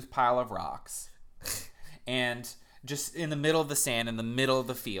smooth pile of rocks. And just in the middle of the sand, in the middle of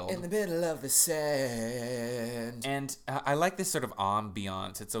the field. In the middle of the sand. And I like this sort of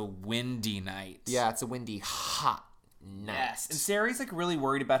ambiance. It's a windy night. Yeah, it's a windy, hot night. Yes. And Sari's like really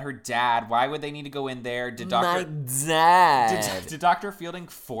worried about her dad. Why would they need to go in there? Did My dad. Did Dr. Fielding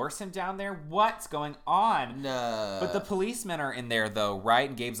force him down there? What's going on? No. But the policemen are in there though, right?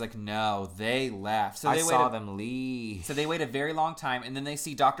 And Gabe's like, no, they left. So I they saw them leave. So they wait a very long time, and then they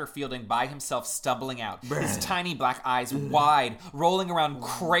see Dr. Fielding by himself stumbling out. His tiny black eyes wide, rolling around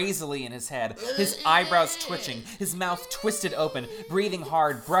crazily in his head, his eyebrows twitching, his mouth twisted open, breathing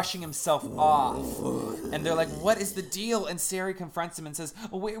hard, brushing himself off. And they're like, what is the deal? And Sari confronts him and says,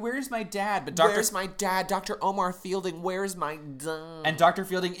 where's my dad? But Where's my dad? Dr. Omar Fielding, where's my dad? And Dr.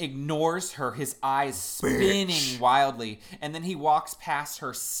 Fielding ignores her, his eyes spinning wildly. And then he walks past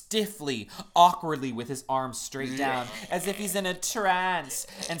her stiffly, awkwardly, with his arms straight down, as if he's in a trance.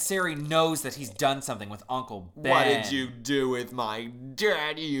 And Sari knows that he's done something with Uncle Ben. What did you do with my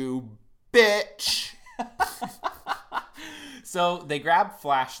dad, you bitch? So they grab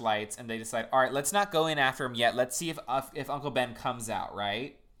flashlights and they decide, all right, let's not go in after him yet. Let's see if Uncle Ben comes out,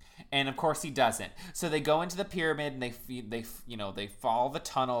 right? And of course he doesn't. So they go into the pyramid and they follow the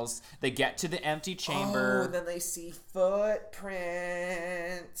tunnels. They get to the empty chamber. Oh, then they see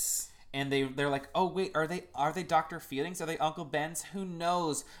footprints. And they're like, oh wait, are they Dr. Fielding's? Are they Uncle Ben's? Who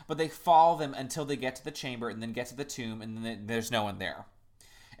knows? But they follow them until they get to the chamber and then get to the tomb, and then there's no one there.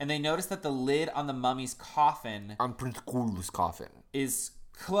 And they notice that the lid on the mummy's coffin, on Prince Cool's coffin, is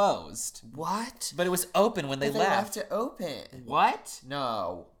closed. What? But it was open when they left. They left it open. What?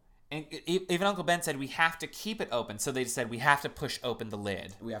 No. And even Uncle Ben said, we have to keep it open. So they said, we have to push open the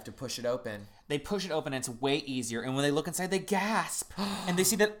lid. We have to push it open. They push it open and it's way easier. And when they look inside, they gasp. And they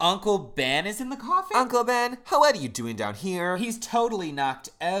see that Uncle Ben is in the coffin. Uncle Ben, what are you doing down here? He's totally knocked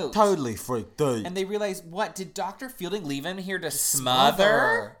out. Totally freaked out. And they realize, what, did Dr. Fielding leave him here to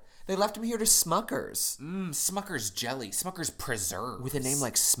smother? They left him here to Smuckers. Smucker's jelly. Smucker's preserves. With a name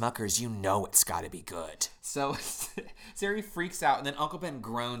like Smuckers, you know it's gotta be good. So Sari freaks out, and then Uncle Ben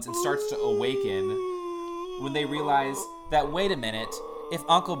groans and starts to awaken when they realize that, wait a minute, if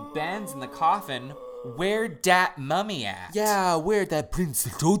Uncle Ben's in the coffin, where'd that mummy at? Yeah, where'd that Prince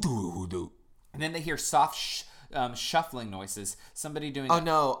Toto? And then they hear soft shuffling noises. Somebody doing... Oh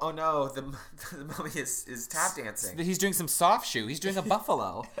no, the mummy is tap dancing. He's doing some soft shoe. He's doing a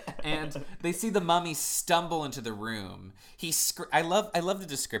buffalo. And they see the mummy stumble into the room. I love the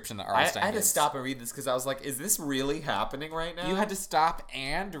description that R.L. Stine I had to gives. stop and read this because I was like, is this really happening right now? You had to stop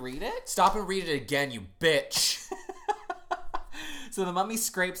and read it? Stop and read it again, you bitch. So the mummy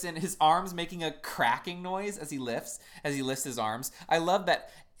scrapes in, his arms making a cracking noise as he lifts his arms. I love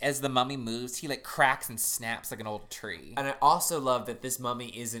that as the mummy moves, he like cracks and snaps like an old tree. And I also love that this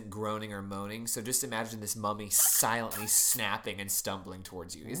mummy isn't groaning or moaning. So just imagine this mummy silently snapping and stumbling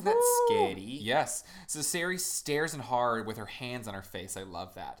towards you. Isn't that scary? Yes. So Sari stares in horror with her hands on her face. I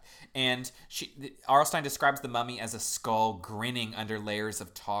love that. And R.L. Stine describes the mummy as a skull grinning under layers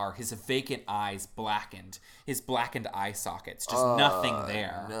of tar, his vacant eyes blackened, his blackened eye sockets, just nothing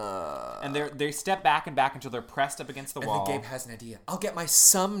there. No. And they step back and back until they're pressed up against the wall. And then Gabe has an idea. I'll get my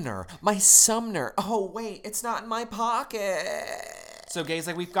Sumner. Oh, wait, it's not in my pocket. So Gabe's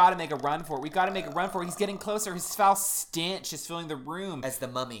like, we've got to make a run for it. He's getting closer. His foul stench is filling the room. As the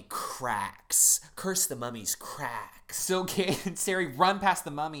mummy cracks. Curse the mummy's cracks. So Gabe and Sari run past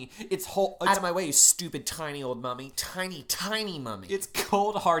the mummy. Out of my way, you stupid tiny old mummy. Tiny mummy. It's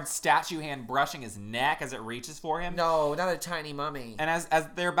cold, hard statue hand brushing his neck as it reaches for him. No, not a tiny mummy. And as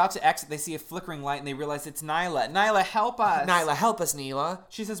they're about to exit, they see a flickering light and they realize it's Nyla. Nyla, help us. Nyla, help us, Neela.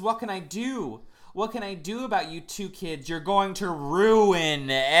 She says, what can I do? What can I do about you two kids? You're going to ruin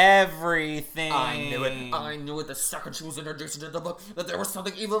everything. I knew it the second she was introduced into the book that there was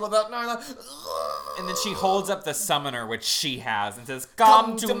something evil about Nyla. And then she holds up the summoner, which she has, and says,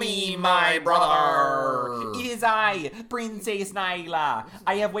 Come to me, my brother. It is I, Princess Nyla.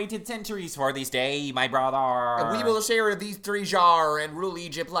 I have waited centuries for this day, my brother. And we will share these 3 jars and rule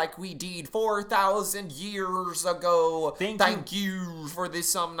Egypt like we did 4,000 years ago. Thank you for this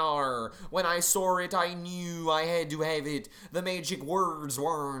summoner. When I saw it, I knew I had to have it. The magic words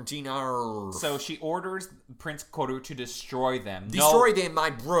weren't enough. So she orders Prince Koru to destroy them. Destroy them, my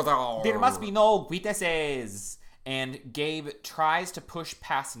brother. There must be no witnesses. And Gabe tries to push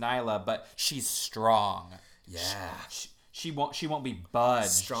past Nyla, but she's strong. Yeah. She won't be budged.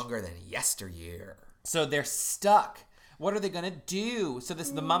 Stronger than yesteryear. So they're stuck. What are they gonna do? So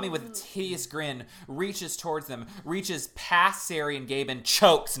the mummy with its hideous grin reaches towards them, reaches past Sari and Gabe and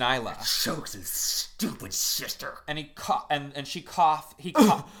chokes Nyla. Chokes his stupid sister. And the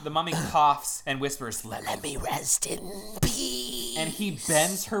mummy coughs and whispers, Let me rest in peace. And he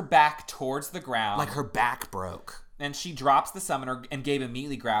bends her back towards the ground. Like her back broke. And she drops the summoner, and Gabe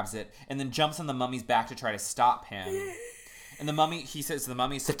immediately grabs it, and then jumps on the mummy's back to try to stop him. And the mummy, he says the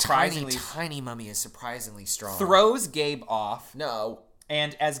mummy is surprisingly... The tiny mummy is surprisingly strong. Throws Gabe off. No.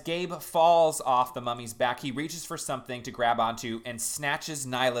 And as Gabe falls off the mummy's back, he reaches for something to grab onto and snatches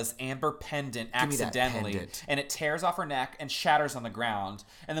Nyla's amber pendant accidentally. And it tears off her neck and shatters on the ground.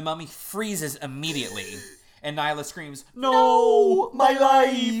 And the mummy freezes immediately. And Nyla screams, "No, my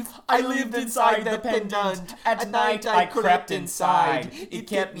life! I lived inside the pendant. At night I crept inside. It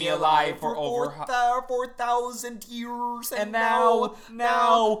kept me alive for over 4,000 years. And now,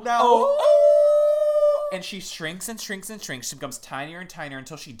 oh. And she shrinks and shrinks and shrinks. She becomes tinier and tinier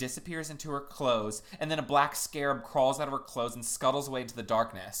until she disappears into her clothes. And then a black scarab crawls out of her clothes and scuttles away into the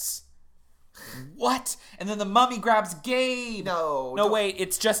darkness. What? And then the mummy grabs Gabe. No, No, wait.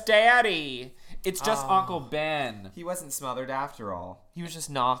 It's just Daddy. It's just Uncle Ben. He wasn't smothered after all. He was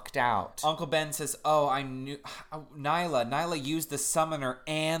just knocked out. Uncle Ben says, "Oh, I knew Nyla used the summoner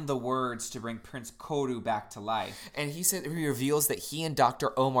and the words to bring Prince Koru back to life." And he reveals that he and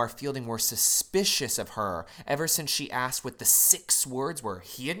Dr. Omar Fielding were suspicious of her ever since she asked what the 6 words were.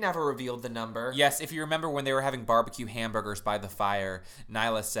 He had never revealed the number. Yes, if you remember when they were having barbecue hamburgers by the fire,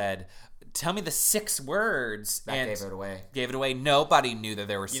 Nyla said, "Tell me the 6 words." That gave it away. Gave it away. Nobody knew that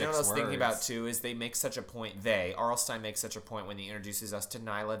there were 6 words. You know what I was thinking about, too, is they make such a point, Arlstein makes such a point when he introduces us to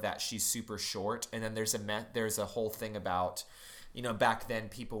Nyla that she's super short, and then there's a whole thing about, back then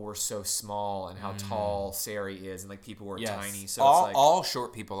people were so small and how tall Sari is, and, like, people were tiny. So all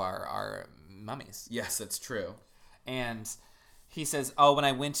short people are mummies. Yes, that's true. And he says, "Oh, when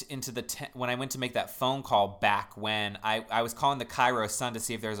I went to make that phone call back when I was calling the Cairo Sun to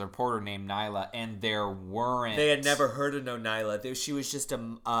see if there was a reporter named Nyla, and there weren't." They had never heard of no Nyla. She was just a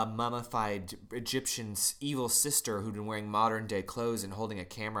mummified Egyptian's evil sister who'd been wearing modern day clothes and holding a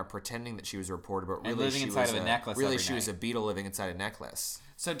camera, pretending that she was a reporter, but really living inside of a necklace. Really, every she was night. a beetle living inside a necklace.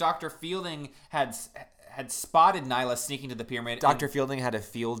 So Dr. Fielding had spotted Nyla sneaking to the pyramid. Dr. Fielding had a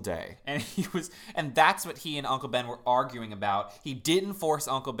field day. And that's what he and Uncle Ben were arguing about. He didn't force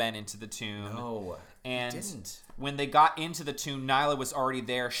Uncle Ben into the tomb. No, and he didn't. When they got into the tomb, Nyla was already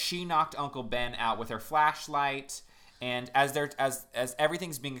there. She knocked Uncle Ben out with her flashlight. And as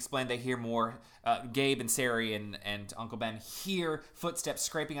everything's being explained, they hear more. Gabe and Sari and Uncle Ben hear footsteps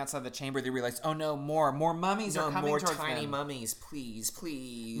scraping outside the chamber. They realize, oh no, more mummies are coming towards them. More tiny mummies, please.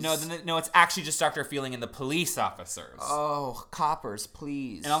 No, it's actually just Dr. Fielding and the police officers. Oh, coppers,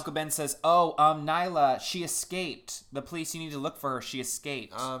 please. And Uncle Ben says, Nyla, she escaped. The police, you need to look for her. She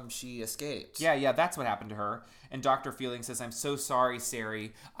escaped. She escaped. Yeah, that's what happened to her. And Dr. Fielding says, I'm so sorry,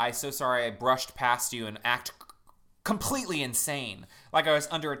 Sari. I'm so sorry I brushed past you and act completely insane. Like I was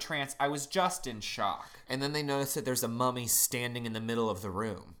under a trance. I was just in shock. And then they notice that there's a mummy standing in the middle of the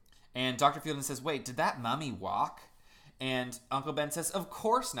room. And Dr. Fielding says, wait, did that mummy walk? And Uncle Ben says, of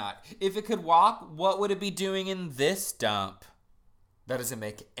course not. If it could walk, what would it be doing in this dump? That doesn't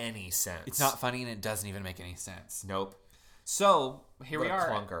make any sense. It's not funny and it doesn't even make any sense. Nope. So, here What we a are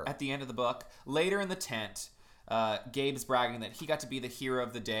clunker. at the end of the book. Later in the tent, Gabe's bragging that he got to be the hero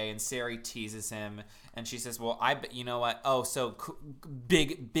of the day, and Sari teases him, and she says, well, you know what? Oh, so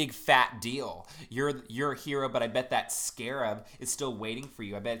big fat deal. You're a hero, but I bet that scarab is still waiting for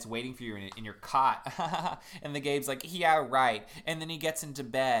you. I bet it's waiting for you in your cot. And the Gabe's like, yeah, right. And then he gets into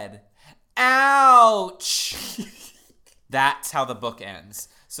bed. Ouch! That's how the book ends.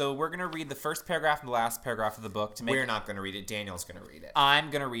 So we're going to read the first paragraph and the last paragraph of the book. We're not going to read it. Daniel's going to read it. I'm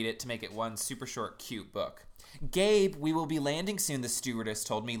going to read it to make it one super short, cute book. Gabe, we will be landing soon, the stewardess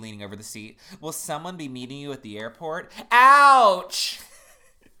told me, leaning over the seat. Will someone be meeting you at the airport? Ouch!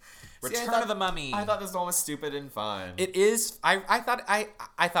 Return of the Mummy. I thought this one was stupid and fun. It is. I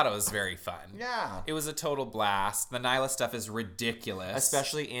thought it was very fun. Yeah. It was a total blast. The Nyla stuff is ridiculous.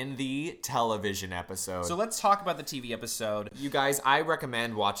 Especially in the television episode. So let's talk about the TV episode. You guys, I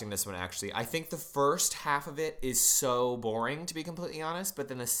recommend watching this one, actually. I think the first half of it is so boring, to be completely honest. But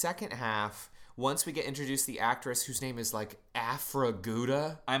then the second half, once we get introduced to the actress whose name is like Afra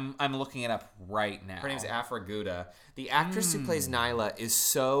Gouda. I'm looking it up right now. Her name's Afra Gouda. The actress who plays Nyla is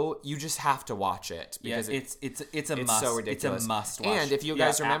so, you just have to watch it because it's a it's must. so ridiculous. It's a must watch. And if you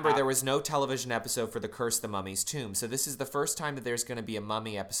guys remember, there was no television episode for The Curse of the Mummy's Tomb. So this is the first time that there's going to be a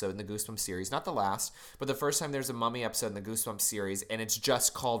mummy episode in the Goosebumps series. Not the last, but the first time there's a mummy episode in the Goosebumps series, and it's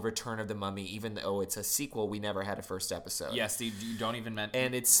just called Return of the Mummy, even though it's a sequel. We never had a first episode. Yes, you don't even mention.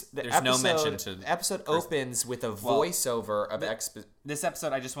 And there's no mention to the episode opens with a voiceover of this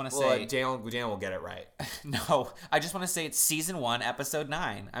episode. I just want to say, Dan will get it right. No, I just want to say it's season 1, episode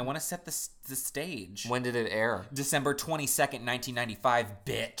 9. I want to set the stage. When did it air? December 22nd, 1995.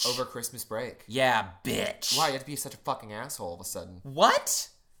 Bitch. Over Christmas break. Yeah, bitch. Why you have to be such a fucking asshole all of a sudden? What?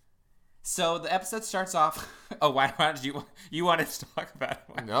 So the episode starts off. Oh, why did you wanted to talk about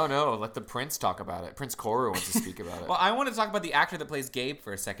it? No, let the Prince talk about it. Prince Koru wants to speak about it. Well, I want to talk about the actor that plays Gabe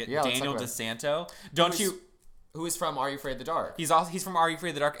for a second. Yeah, Daniel DeSanto. Who is from Are You Afraid of the Dark? He's from Are You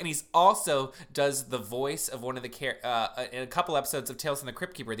Afraid of the Dark, and he's also does the voice of one of the in a couple episodes of Tales from the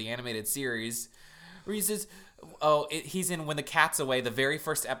Crypt Keeper, the animated series. Where he says, he's in When the Cat's Away, the very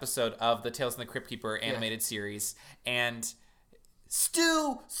first episode of the Tales from the Crypt Keeper animated series, and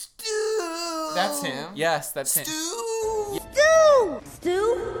Stu! That's him? Yes, that's him.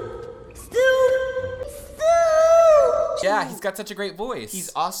 Yeah, he's got such a great voice.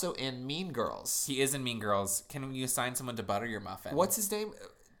 He's also in Mean Girls. He is in Mean Girls. Can you assign someone to butter your muffin? What's his name?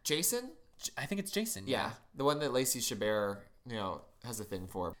 Jason? I think it's Jason. Yeah. The one that Lacey Chabert, has a thing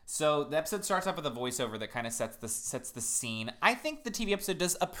for. So the episode starts off with a voiceover that kind of sets the scene. I think the TV episode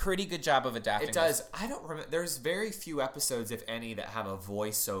does a pretty good job of adapting. It does. I don't remember. There's very few episodes, if any, that have a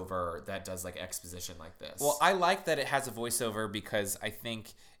voiceover that does like exposition like this. Well, I like that it has a voiceover because I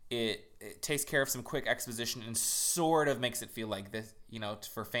think it takes care of some quick exposition and sort of makes it feel like this,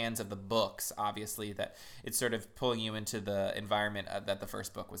 for fans of the books, obviously, that it's sort of pulling you into the environment that the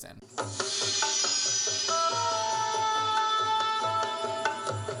first book was in.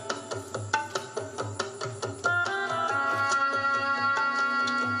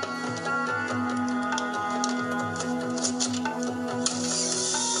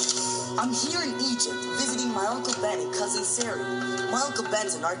 I'm here in Egypt, visiting my Uncle Ben and cousin Sari. My Uncle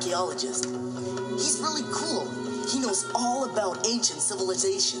Ben's an archaeologist. He's really cool. He knows all about ancient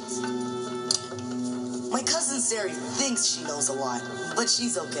civilizations. My cousin Sari thinks she knows a lot, but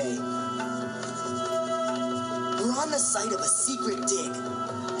she's okay. We're on the site of a secret dig.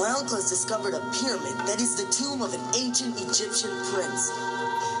 My uncle has discovered a pyramid that is the tomb of an ancient Egyptian prince.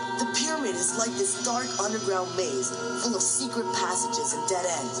 The pyramid is like this dark underground maze full of secret passages and dead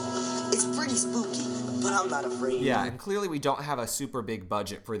ends. It's pretty spooky, but I'm not afraid. Yeah, and clearly we don't have a super big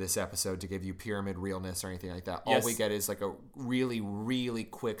budget for this episode to give you pyramid realness or anything like that. All we get is like a really, really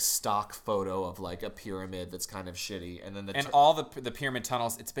quick stock photo of like a pyramid that's kind of shitty. And then all the pyramid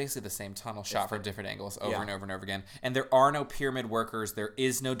tunnels, it's basically the same tunnel shot from different angles over and over and over again. And there are no pyramid workers. There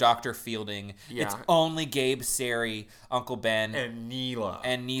is no Dr. Fielding. Yeah. It's only Gabe, Sari, Uncle Ben. And Neela.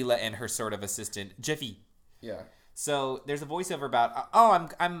 And her sort of assistant, Jiffy. Yeah. So there's a voiceover about,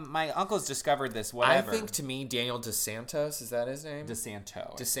 my uncle's discovered this, whatever. I think to me, Daniel DeSantos, is that his name?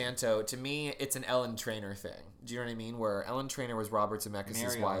 DeSanto. To me, it's an Ellen Trainor thing. Do you know what I mean? Where Ellen Trainor was Robert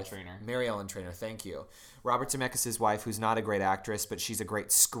Zemeckis' wife. Mary Ellen Trainor, thank you. Robert Zemeckis' wife, who's not a great actress, but she's a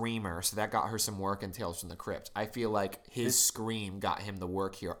great screamer, so that got her some work in Tales from the Crypt. I feel like his scream got him the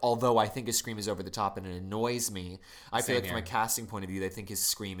work here. Although I think his scream is over the top and it annoys me. I feel like from a casting point of view, they think his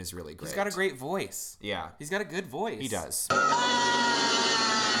scream is really great. He's got a great voice. Yeah. He's got a good voice. He does. Hey!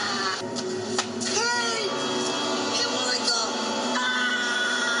 Here I go.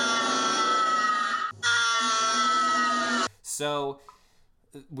 So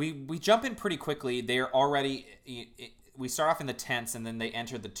we jump in pretty quickly. They're already... We start off in the tents, and then they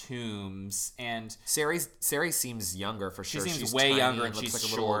enter the tombs. And Sari seems younger for sure. She's way younger, and she's she's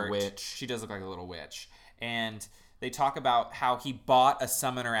like short. A little witch. She does look like a little witch. And they talk about how he bought a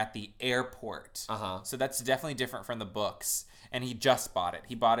summoner at the airport. So that's definitely different from the books. And he just bought it.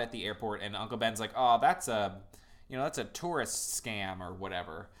 He bought it at the airport, and Uncle Ben's like, "Oh, that's a tourist scam or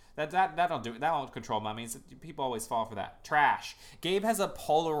whatever. That'll do. That won't control mummies. People always fall for that. Trash." Gabe has a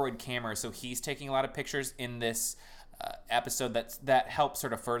Polaroid camera, so he's taking a lot of pictures in this episode that helps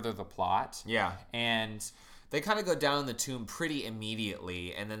sort of further the plot. Yeah, and they kind of go down the tomb pretty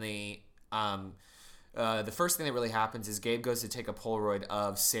immediately, and then they the first thing that really happens is Gabe goes to take a Polaroid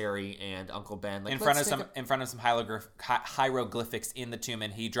of Sari and Uncle Ben, like in front of some hieroglyphics in the tomb,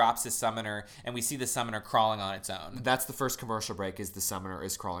 and he drops his summoner, and we see the summoner crawling on its own. That's the first commercial break, is the summoner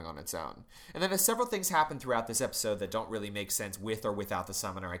is crawling on its own. And then several things happen throughout this episode that don't really make sense with or without the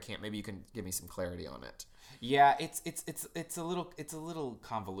summoner. Maybe you can give me some clarity on it. Yeah, it's a little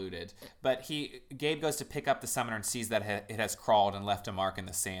convoluted. But Gabe goes to pick up the summoner and sees that it has crawled and left a mark in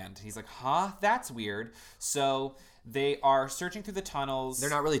the sand. He's like, "Huh, that's weird." So they are searching through the tunnels. They're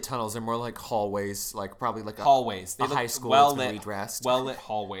not really tunnels; they're more like hallways, like probably like hallways. They look high school well-lit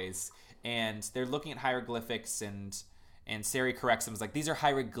hallways, and they're looking at hieroglyphics and Sari corrects him. He's like, "These are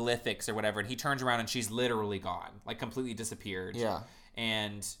hieroglyphics or whatever," and he turns around and she's literally gone, like completely disappeared. Yeah.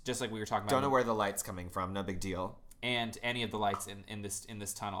 And just like we were talking about, don't know where the light's coming from. No big deal. And any of the lights in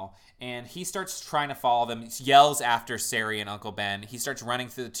this tunnel, and he starts trying to follow them. He yells after Sari and Uncle Ben. He starts running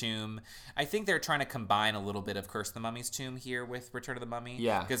through the tomb. I think they're trying to combine a little bit of Curse of the Mummy's tomb here with Return of the Mummy.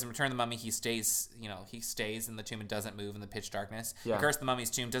 Yeah. Because in Return of the Mummy, he stays in the tomb and doesn't move in the pitch darkness. Yeah. In Curse of the Mummy's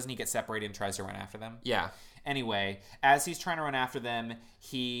tomb, doesn't he get separated and tries to run after them? Yeah. Anyway, as he's trying to run after them,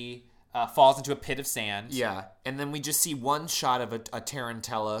 he falls into a pit of sand. Yeah, and then we just see one shot of a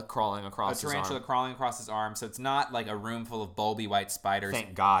tarantella crawling across his arm. A tarantula crawling across his arm, so it's not like a room full of bulby white spiders.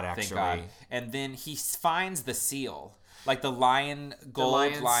 Thank God, actually. Thank God. And then he finds the seal. Like the gold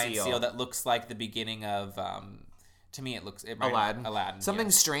lion lion seal. seal that looks like the beginning of. To me, it Aladdin. Something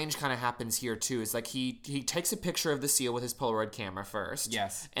yes. strange kind of happens here too. Is like he takes a picture of the seal with his Polaroid camera first.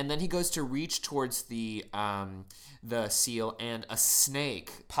 Yes. And then he goes to reach towards the seal, and a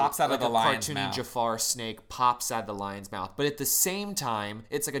snake Pops out of like the a lion's cartoony mouth. Jafar snake pops out of the lion's mouth. But at the same time,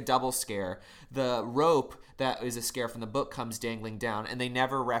 it's like a double scare. The rope that is a scare from the book comes dangling down, and they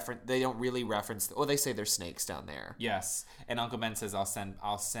don't really reference. They say there's snakes down there. Yes, and Uncle Ben says,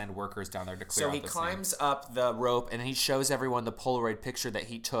 "I'll send workers down there to clear So out he the climbs snakes." up the rope, and he shows everyone the Polaroid picture that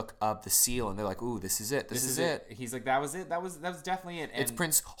he took of the seal, and they're like, "Ooh, this is it! This is it!" He's like, "That was it. That was definitely it." And It's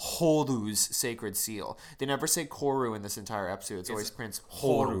Prince Horu's sacred seal. They never say Koru in this entire episode. It's always Prince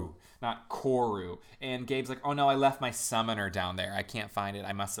Horu. not Koru. And Gabe's like, "Oh no, I left my summoner down there. I can't find it.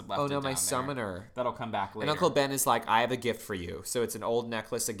 I must have left it Oh no, down my there. summoner. That'll come back later." And Uncle Ben is like, I have a gift for you. So it's an old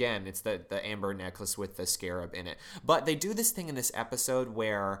necklace. Again, it's the amber necklace with the scarab in it. But they do this thing in this episode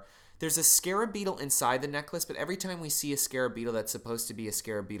where there's a scarab beetle inside the necklace, but every time we see a scarab beetle that's supposed to be a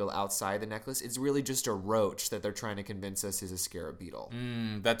scarab beetle outside the necklace, it's really just a roach that they're trying to convince us is a scarab beetle.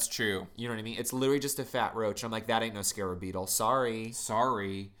 That's true. You know what I mean? It's literally just a fat roach. I'm like, that ain't no scarab beetle. Sorry.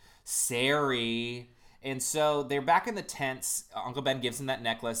 Sorry. And so they're back in the tents. Uncle Ben gives him that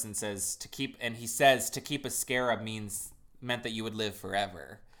necklace and says to keep a scarab meant that you would live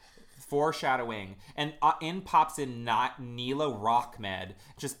forever. Foreshadowing. And in pops in Neela Rockmed.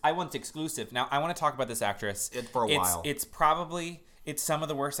 I want exclusive. Now, I want to talk about this actress. For a while. It's some of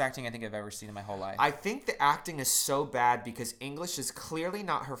the worst acting I think I've ever seen in my whole life. I think the acting is so bad because English is clearly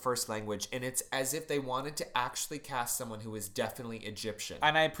not her first language, and it's as if they wanted to actually cast someone who is definitely Egyptian.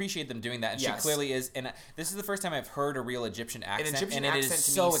 And I appreciate them doing that, and Yes. she clearly is. And this is the first time I've heard a real Egyptian accent, An Egyptian and it accent is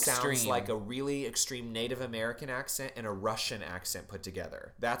to so me extreme. sounds like a really extreme Native American accent and a Russian accent put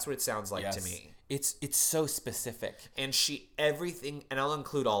together. That's what it sounds like to me. It's so specific. And everything, and I'll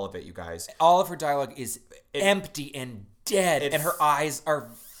include all of it, you guys. All of her dialogue is empty and dead, and her eyes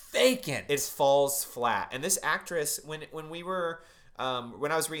are vacant. It falls flat. And this actress, when we were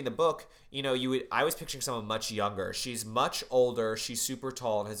when I was reading the book, I was picturing someone much younger. She's much older. She's super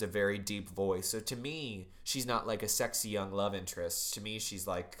tall and has a very deep voice. So to me, she's not like a sexy young love interest. To me, she's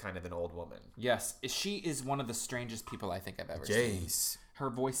like kind of an old woman. Yes, she is one of the strangest people I think I've ever seen. Jeez. Her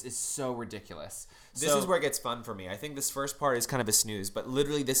voice is so ridiculous. This is where it gets fun for me. I think this first part is kind of a snooze, but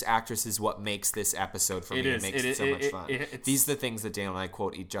literally this actress is what makes this episode for me. It makes it so much fun. These are the things that Dan and I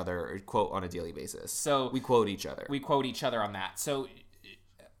quote each other or quote on a daily basis. So we quote each other. We quote each other on that. So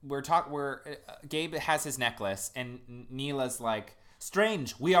Gabe has his necklace, and Neela's like,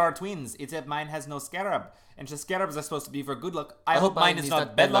 "Strange, we are twins. It's that mine has no scarab, and the scarabs are supposed to be for good luck. I hope mine is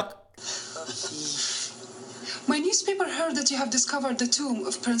not bad luck." My newspaper heard that you have discovered the tomb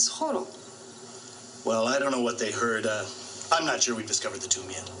of Prince Horo. Well, I don't know what they heard. I'm not sure we've discovered the tomb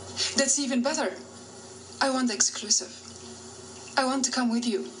yet. That's even better. I want the exclusive. I want to come with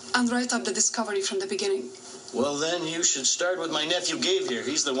you and write up the discovery from the beginning. Well, then you should start with my nephew Gabe here.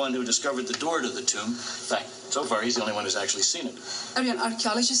 He's the one who discovered the door to the tomb. In fact, so far he's the only one who's actually seen it. Are you an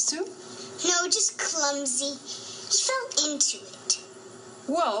archaeologist too? No, just clumsy. He fell into it.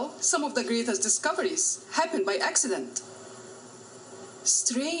 Well, some of the greatest discoveries happen by accident.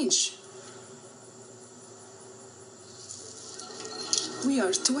 Strange. We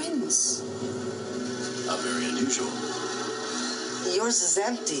are twins. Not very unusual. Yours is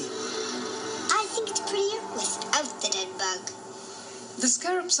empty. I think it's prettier without the dead bug. The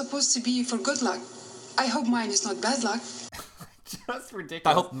scarab's supposed to be for good luck. I hope mine is not bad luck. Just ridiculous.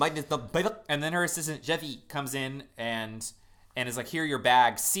 I hope mine is not bad luck. And then her assistant Jevi comes in and is like, "Here, your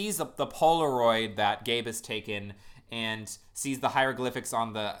bag." Sees the Polaroid that Gabe has taken and sees the hieroglyphics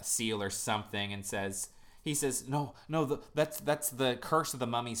on the seal or something, and he says, "No, that's the curse of the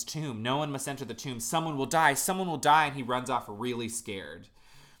mummy's tomb. No one must enter the tomb. Someone will die. And he runs off really scared.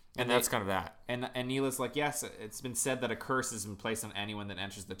 And that's kind of that. And Neela's like, "Yes, it's been said that a curse has been placed on anyone that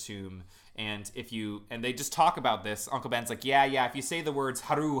enters the tomb. And they just talk about this. Uncle Ben's like, yeah, if you say the words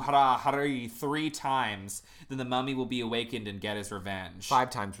haru, hara, hari 3 times, then the mummy will be awakened and get his revenge." 5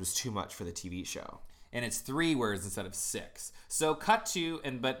 times was too much for the TV show. And it's 3 words instead of 6. So cut to,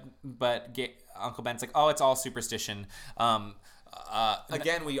 Uncle Ben's like, "Oh, it's all superstition."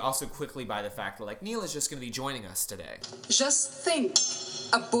 Again, we also quickly buy the fact that Neela's just going to be joining us today. Just think,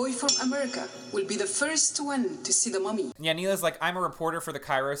 a boy from America will be the first one to see the mummy. Yeah, Neela's like, "I'm a reporter for the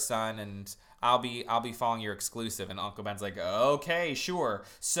Cairo Sun, and I'll be following your exclusive." And Uncle Ben's like, "Okay, sure."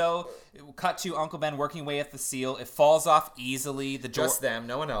 So, cut to Uncle Ben working away at the seal. It falls off easily. The door, Just them,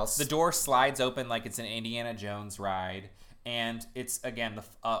 no one else. The door slides open like it's an Indiana Jones ride, and it's again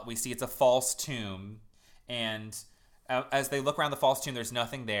we see it's a false tomb, and as they look around the false tomb, there's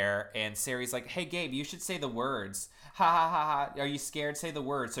nothing there. And Ceri's like, hey, Gabe, you should say the words. Ha ha ha ha. Are you scared? Say the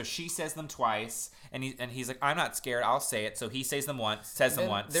words. So she says them twice. And he's like, I'm not scared. I'll say it. So he says them once. So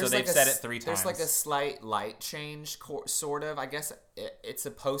they've said it 3 times. There's like a slight light change, sort of. I guess it's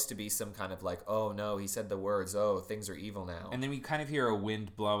supposed to be some kind of like, oh no, he said the words. Oh, things are evil now. And then we kind of hear a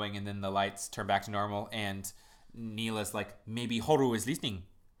wind blowing, and then the lights turn back to normal. And Neela's like, maybe Horu is listening.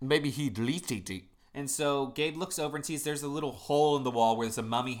 Maybe he deleted it. And so Gabe looks over and sees there's a little hole in the wall where there's a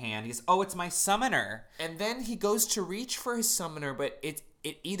mummy hand. He goes, oh, it's my summoner. And then he goes to reach for his summoner, but it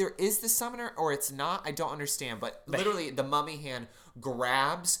either is the summoner or it's not. I don't understand. But literally, the mummy hand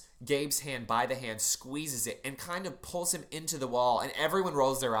grabs Gabe's hand by the hand, squeezes it, and kind of pulls him into the wall. And everyone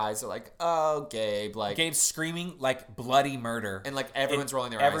rolls their eyes. They're like, oh, Gabe. Like Gabe's screaming like bloody murder. And like everyone's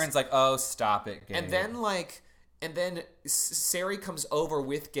rolling their eyes. Everyone's like, oh, stop it, Gabe. And then Ceri comes over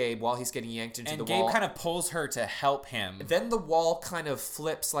with Gabe while he's getting yanked into the Gabe wall. kind of pulls her to help him. Then the wall kind of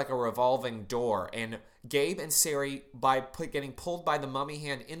flips like a revolving door, and Gabe and Ceri, by getting pulled by the mummy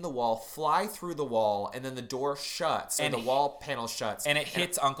hand in the wall, fly through the wall, and then the door shuts, and the wall panel shuts. And it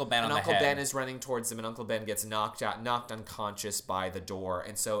hits Uncle Ben on the head. And Uncle Ben is running towards them, and Uncle Ben gets knocked unconscious by the door.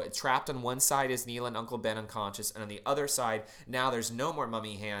 And so trapped on one side is Neela and Uncle Ben unconscious, and on the other side, now there's no more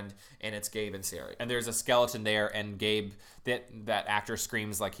mummy hand, and it's Gabe and Ceri. And there's a skeleton there, and Gabe, that actor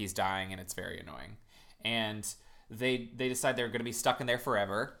screams like he's dying, and it's very annoying. And they decide they're going to be stuck in there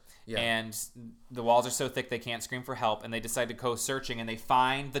forever. Yeah. And the walls are so thick they can't scream for help, and they decide to go searching, and they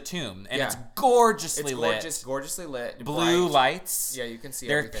find the tomb, and it's gorgeously lit. It's gorgeously lit. Blue lights. Yeah, you can see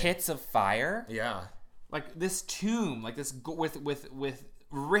everything. everything. There are pits of fire. Yeah. Like this tomb, like this with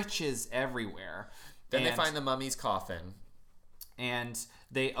riches everywhere. Then they find the mummy's coffin. And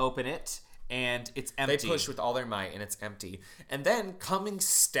they open it, and it's empty. They push with all their might, and it's empty. And then,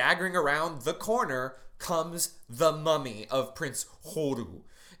 staggering around the corner, comes the mummy of Prince Horu.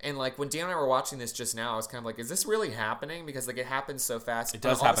 And like when Dan and I were watching this just now, I was kind of like, is this really happening? Because like it happens so fast. It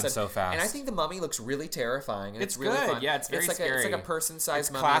does happen so fast. And I think the mummy looks really terrifying. And it's really good. fun. Yeah, it's very scary. It's like a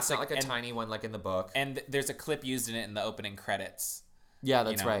person-sized mummy. Classic. It's not like a tiny one like in the book. And there's a clip used in it in the opening credits. Yeah,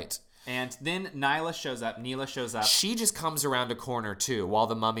 that's right. And then Neela shows up. She just comes around a corner too, while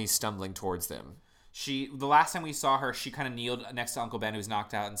the mummy's stumbling towards them. The last time we saw her, she kind of kneeled next to Uncle Ben, who's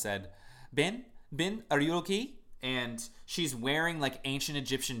knocked out, and said, Ben, are you okay? And she's wearing like ancient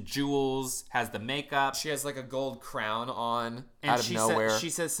Egyptian jewels, has the makeup. She has like a gold crown on and out of nowhere.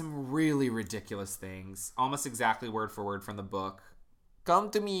 She says some really ridiculous things, almost exactly word for word from the book. Come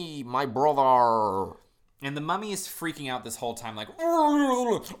to me, my brother. And the mummy is freaking out this whole time, like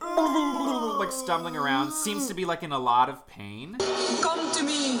stumbling around. Seems to be like in a lot of pain. Come to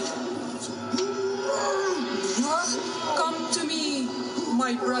me. Come to me,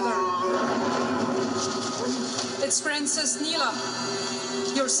 my brother. It's Princess Neela,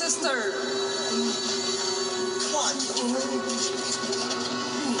 your sister.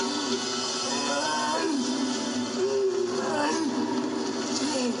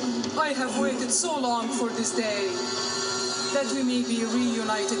 I have waited so long for this day, that we may be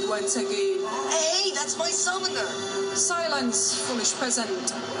reunited once again. Hey, that's my summoner. Silence, foolish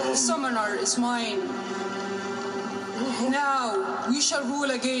peasant. The summoner is mine. Now we shall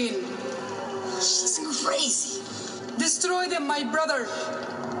rule again. She's crazy. Destroy them, my brother.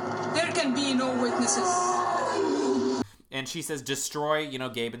 There can be no witnesses. And she says, destroy,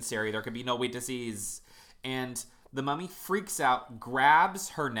 Gabe and Ceri. There can be no witnesses. And the mummy freaks out, grabs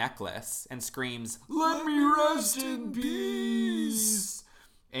her necklace, and screams, let me rest in peace.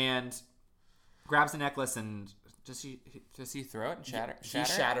 And grabs the necklace, and does he throw it and shatter? He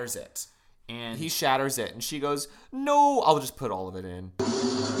shatters it. And he shatters it, and she goes, no, I'll just put all of it in.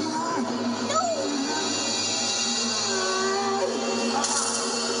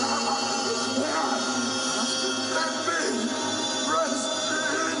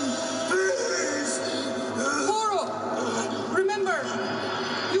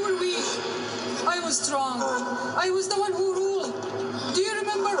 Strong. I was the one who ruled. Do you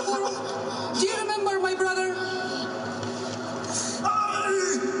remember, Horu? Do you remember, my brother? I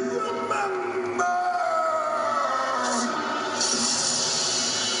remember!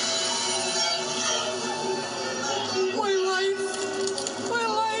 My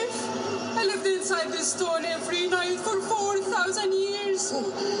life. I lived inside this stone every night for 4,000 years.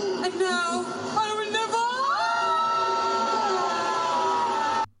 And now, I will never...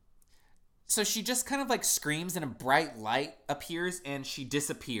 So she just kind of like screams and a bright light appears and she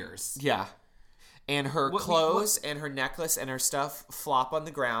disappears. Yeah. And her clothes and her necklace and her stuff flop on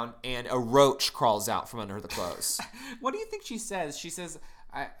the ground and a roach crawls out from under the clothes. What do you think she says? She says,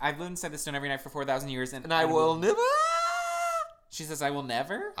 I've lived inside the stone every night for 4,000 years and I will never... She says, "I will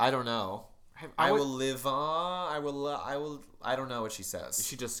never." I don't know. I would- will live on. I will. I don't know what she says.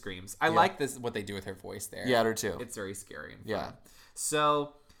 She just screams. I like this. What they do with her voice there. Yeah, her too. It's very scary. And fun. Yeah.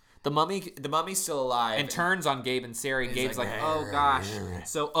 So. The mummy's still alive. And turns on Gabe and Sari. And Gabe's like, oh gosh.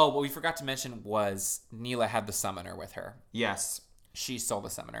 So, what we forgot to mention was Neela had the summoner with her. Yes. She stole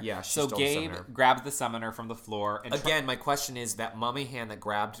the summoner. Yeah, she so stole the Gabe summoner. grabs the summoner from the floor. And Again, my question is that mummy hand that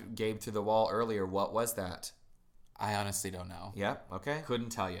grabbed Gabe through the wall earlier, what was that? I honestly don't know. Yeah, okay.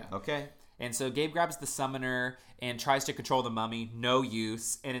 Couldn't tell you. Okay. And so Gabe grabs the summoner and tries to control the mummy. No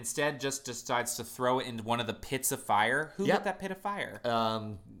use. And instead just decides to throw it into one of the pits of fire. Who lit that pit of fire?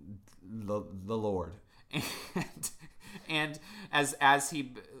 The Lord. And as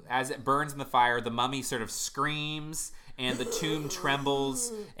it burns in the fire, the mummy sort of screams, and the tomb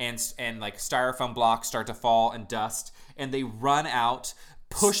trembles, and like styrofoam blocks start to fall and dust, and they run out,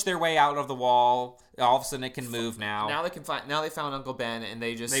 push their way out of the wall. All of a sudden, it can move now. Now they found Uncle Ben, and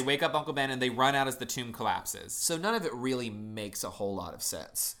they wake up Uncle Ben, and they run out as the tomb collapses. So none of it really makes a whole lot of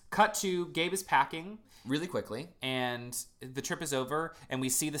sense. Cut to Gabe is packing. Really quickly. And the trip is over, and we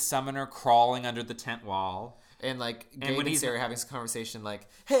see the summoner crawling under the tent wall. And like Gabe and Sari having this conversation like,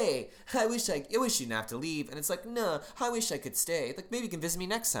 hey, I wish you didn't have to leave. And it's like, no, I wish I could stay. Like, maybe you can visit me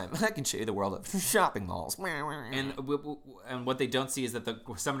next time. I can show you the world of shopping malls. And what they don't see is that the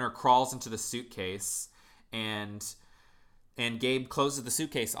summoner crawls into the suitcase, and Gabe closes the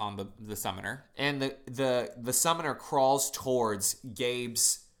suitcase on the summoner. And the summoner crawls towards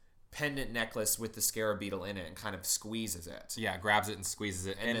Gabe's pendant necklace with the scarab beetle in it and kind of squeezes it. Yeah, grabs it and squeezes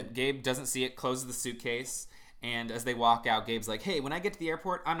it. And then Gabe doesn't see it, closes the suitcase. And as they walk out, Gabe's like, hey, when I get to the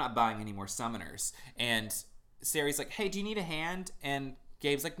airport, I'm not buying any more summoners. And Sari's like, hey, do you need a hand? And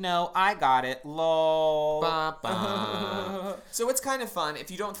Gabe's like, no, I got it. Lol. Ba, ba. So it's kind of fun.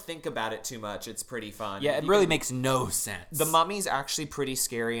 If you don't think about it too much, it's pretty fun. Yeah, it really makes no sense. The mummy's actually pretty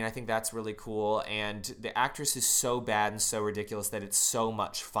scary, and I think that's really cool. And the actress is so bad and so ridiculous that it's so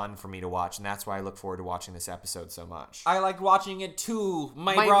much fun for me to watch. And that's why I look forward to watching this episode so much. I liked watching it too.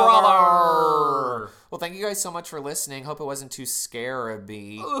 My brother. Well, thank you guys so much for listening. Hope it wasn't too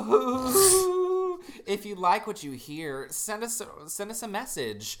scary. If you like what you hear, send us a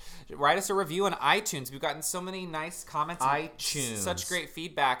message. Write us a review on iTunes. We've gotten so many nice comments. iTunes. Such great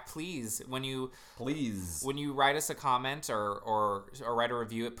feedback. Please, when you write us a comment or write a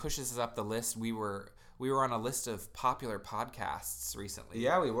review, it pushes us up the list. We were on a list of popular podcasts recently.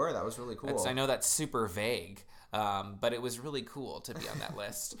 Yeah, we were. That was really cool. I know that's super vague. But it was really cool to be on that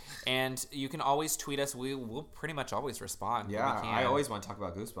list. And you can always tweet us. We'll pretty much always respond. Yeah, I always want to talk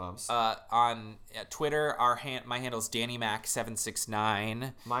about Goosebumps. On Twitter, my handle is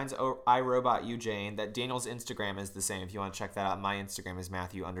DannyMac769. Mine's iRobotUJane. That Daniel's Instagram is the same. If you want to check that out, my Instagram is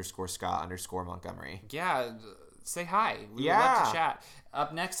Matthew_Scott_Montgomery. Yeah, say hi. We would love to chat.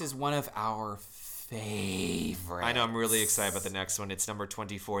 Up next is one of our favorites. I know, I'm really excited about the next one. It's number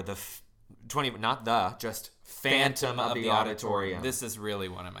 24, just Phantom of the Auditorium. This is really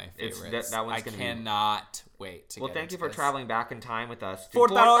one of my favorites. That one's I cannot wait to get thank you for this. traveling back in time with us.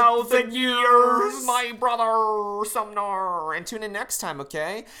 4,000 years, my brother Sumner. And tune in next time,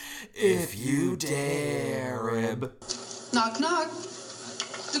 okay? If you dare, Rib. Knock, knock.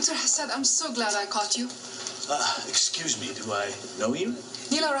 Dr. Hassad, I'm so glad I caught you. Excuse me, do I know you?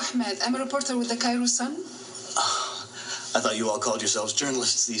 Nila Ahmed, I'm a reporter with the Cairo Sun. I thought you all called yourselves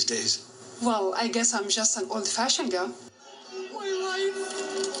journalists these days. Well, I guess I'm just an old-fashioned girl. My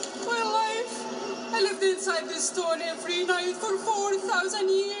life. I lived inside this stone every night for 4,000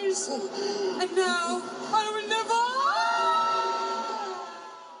 years. And now, I will never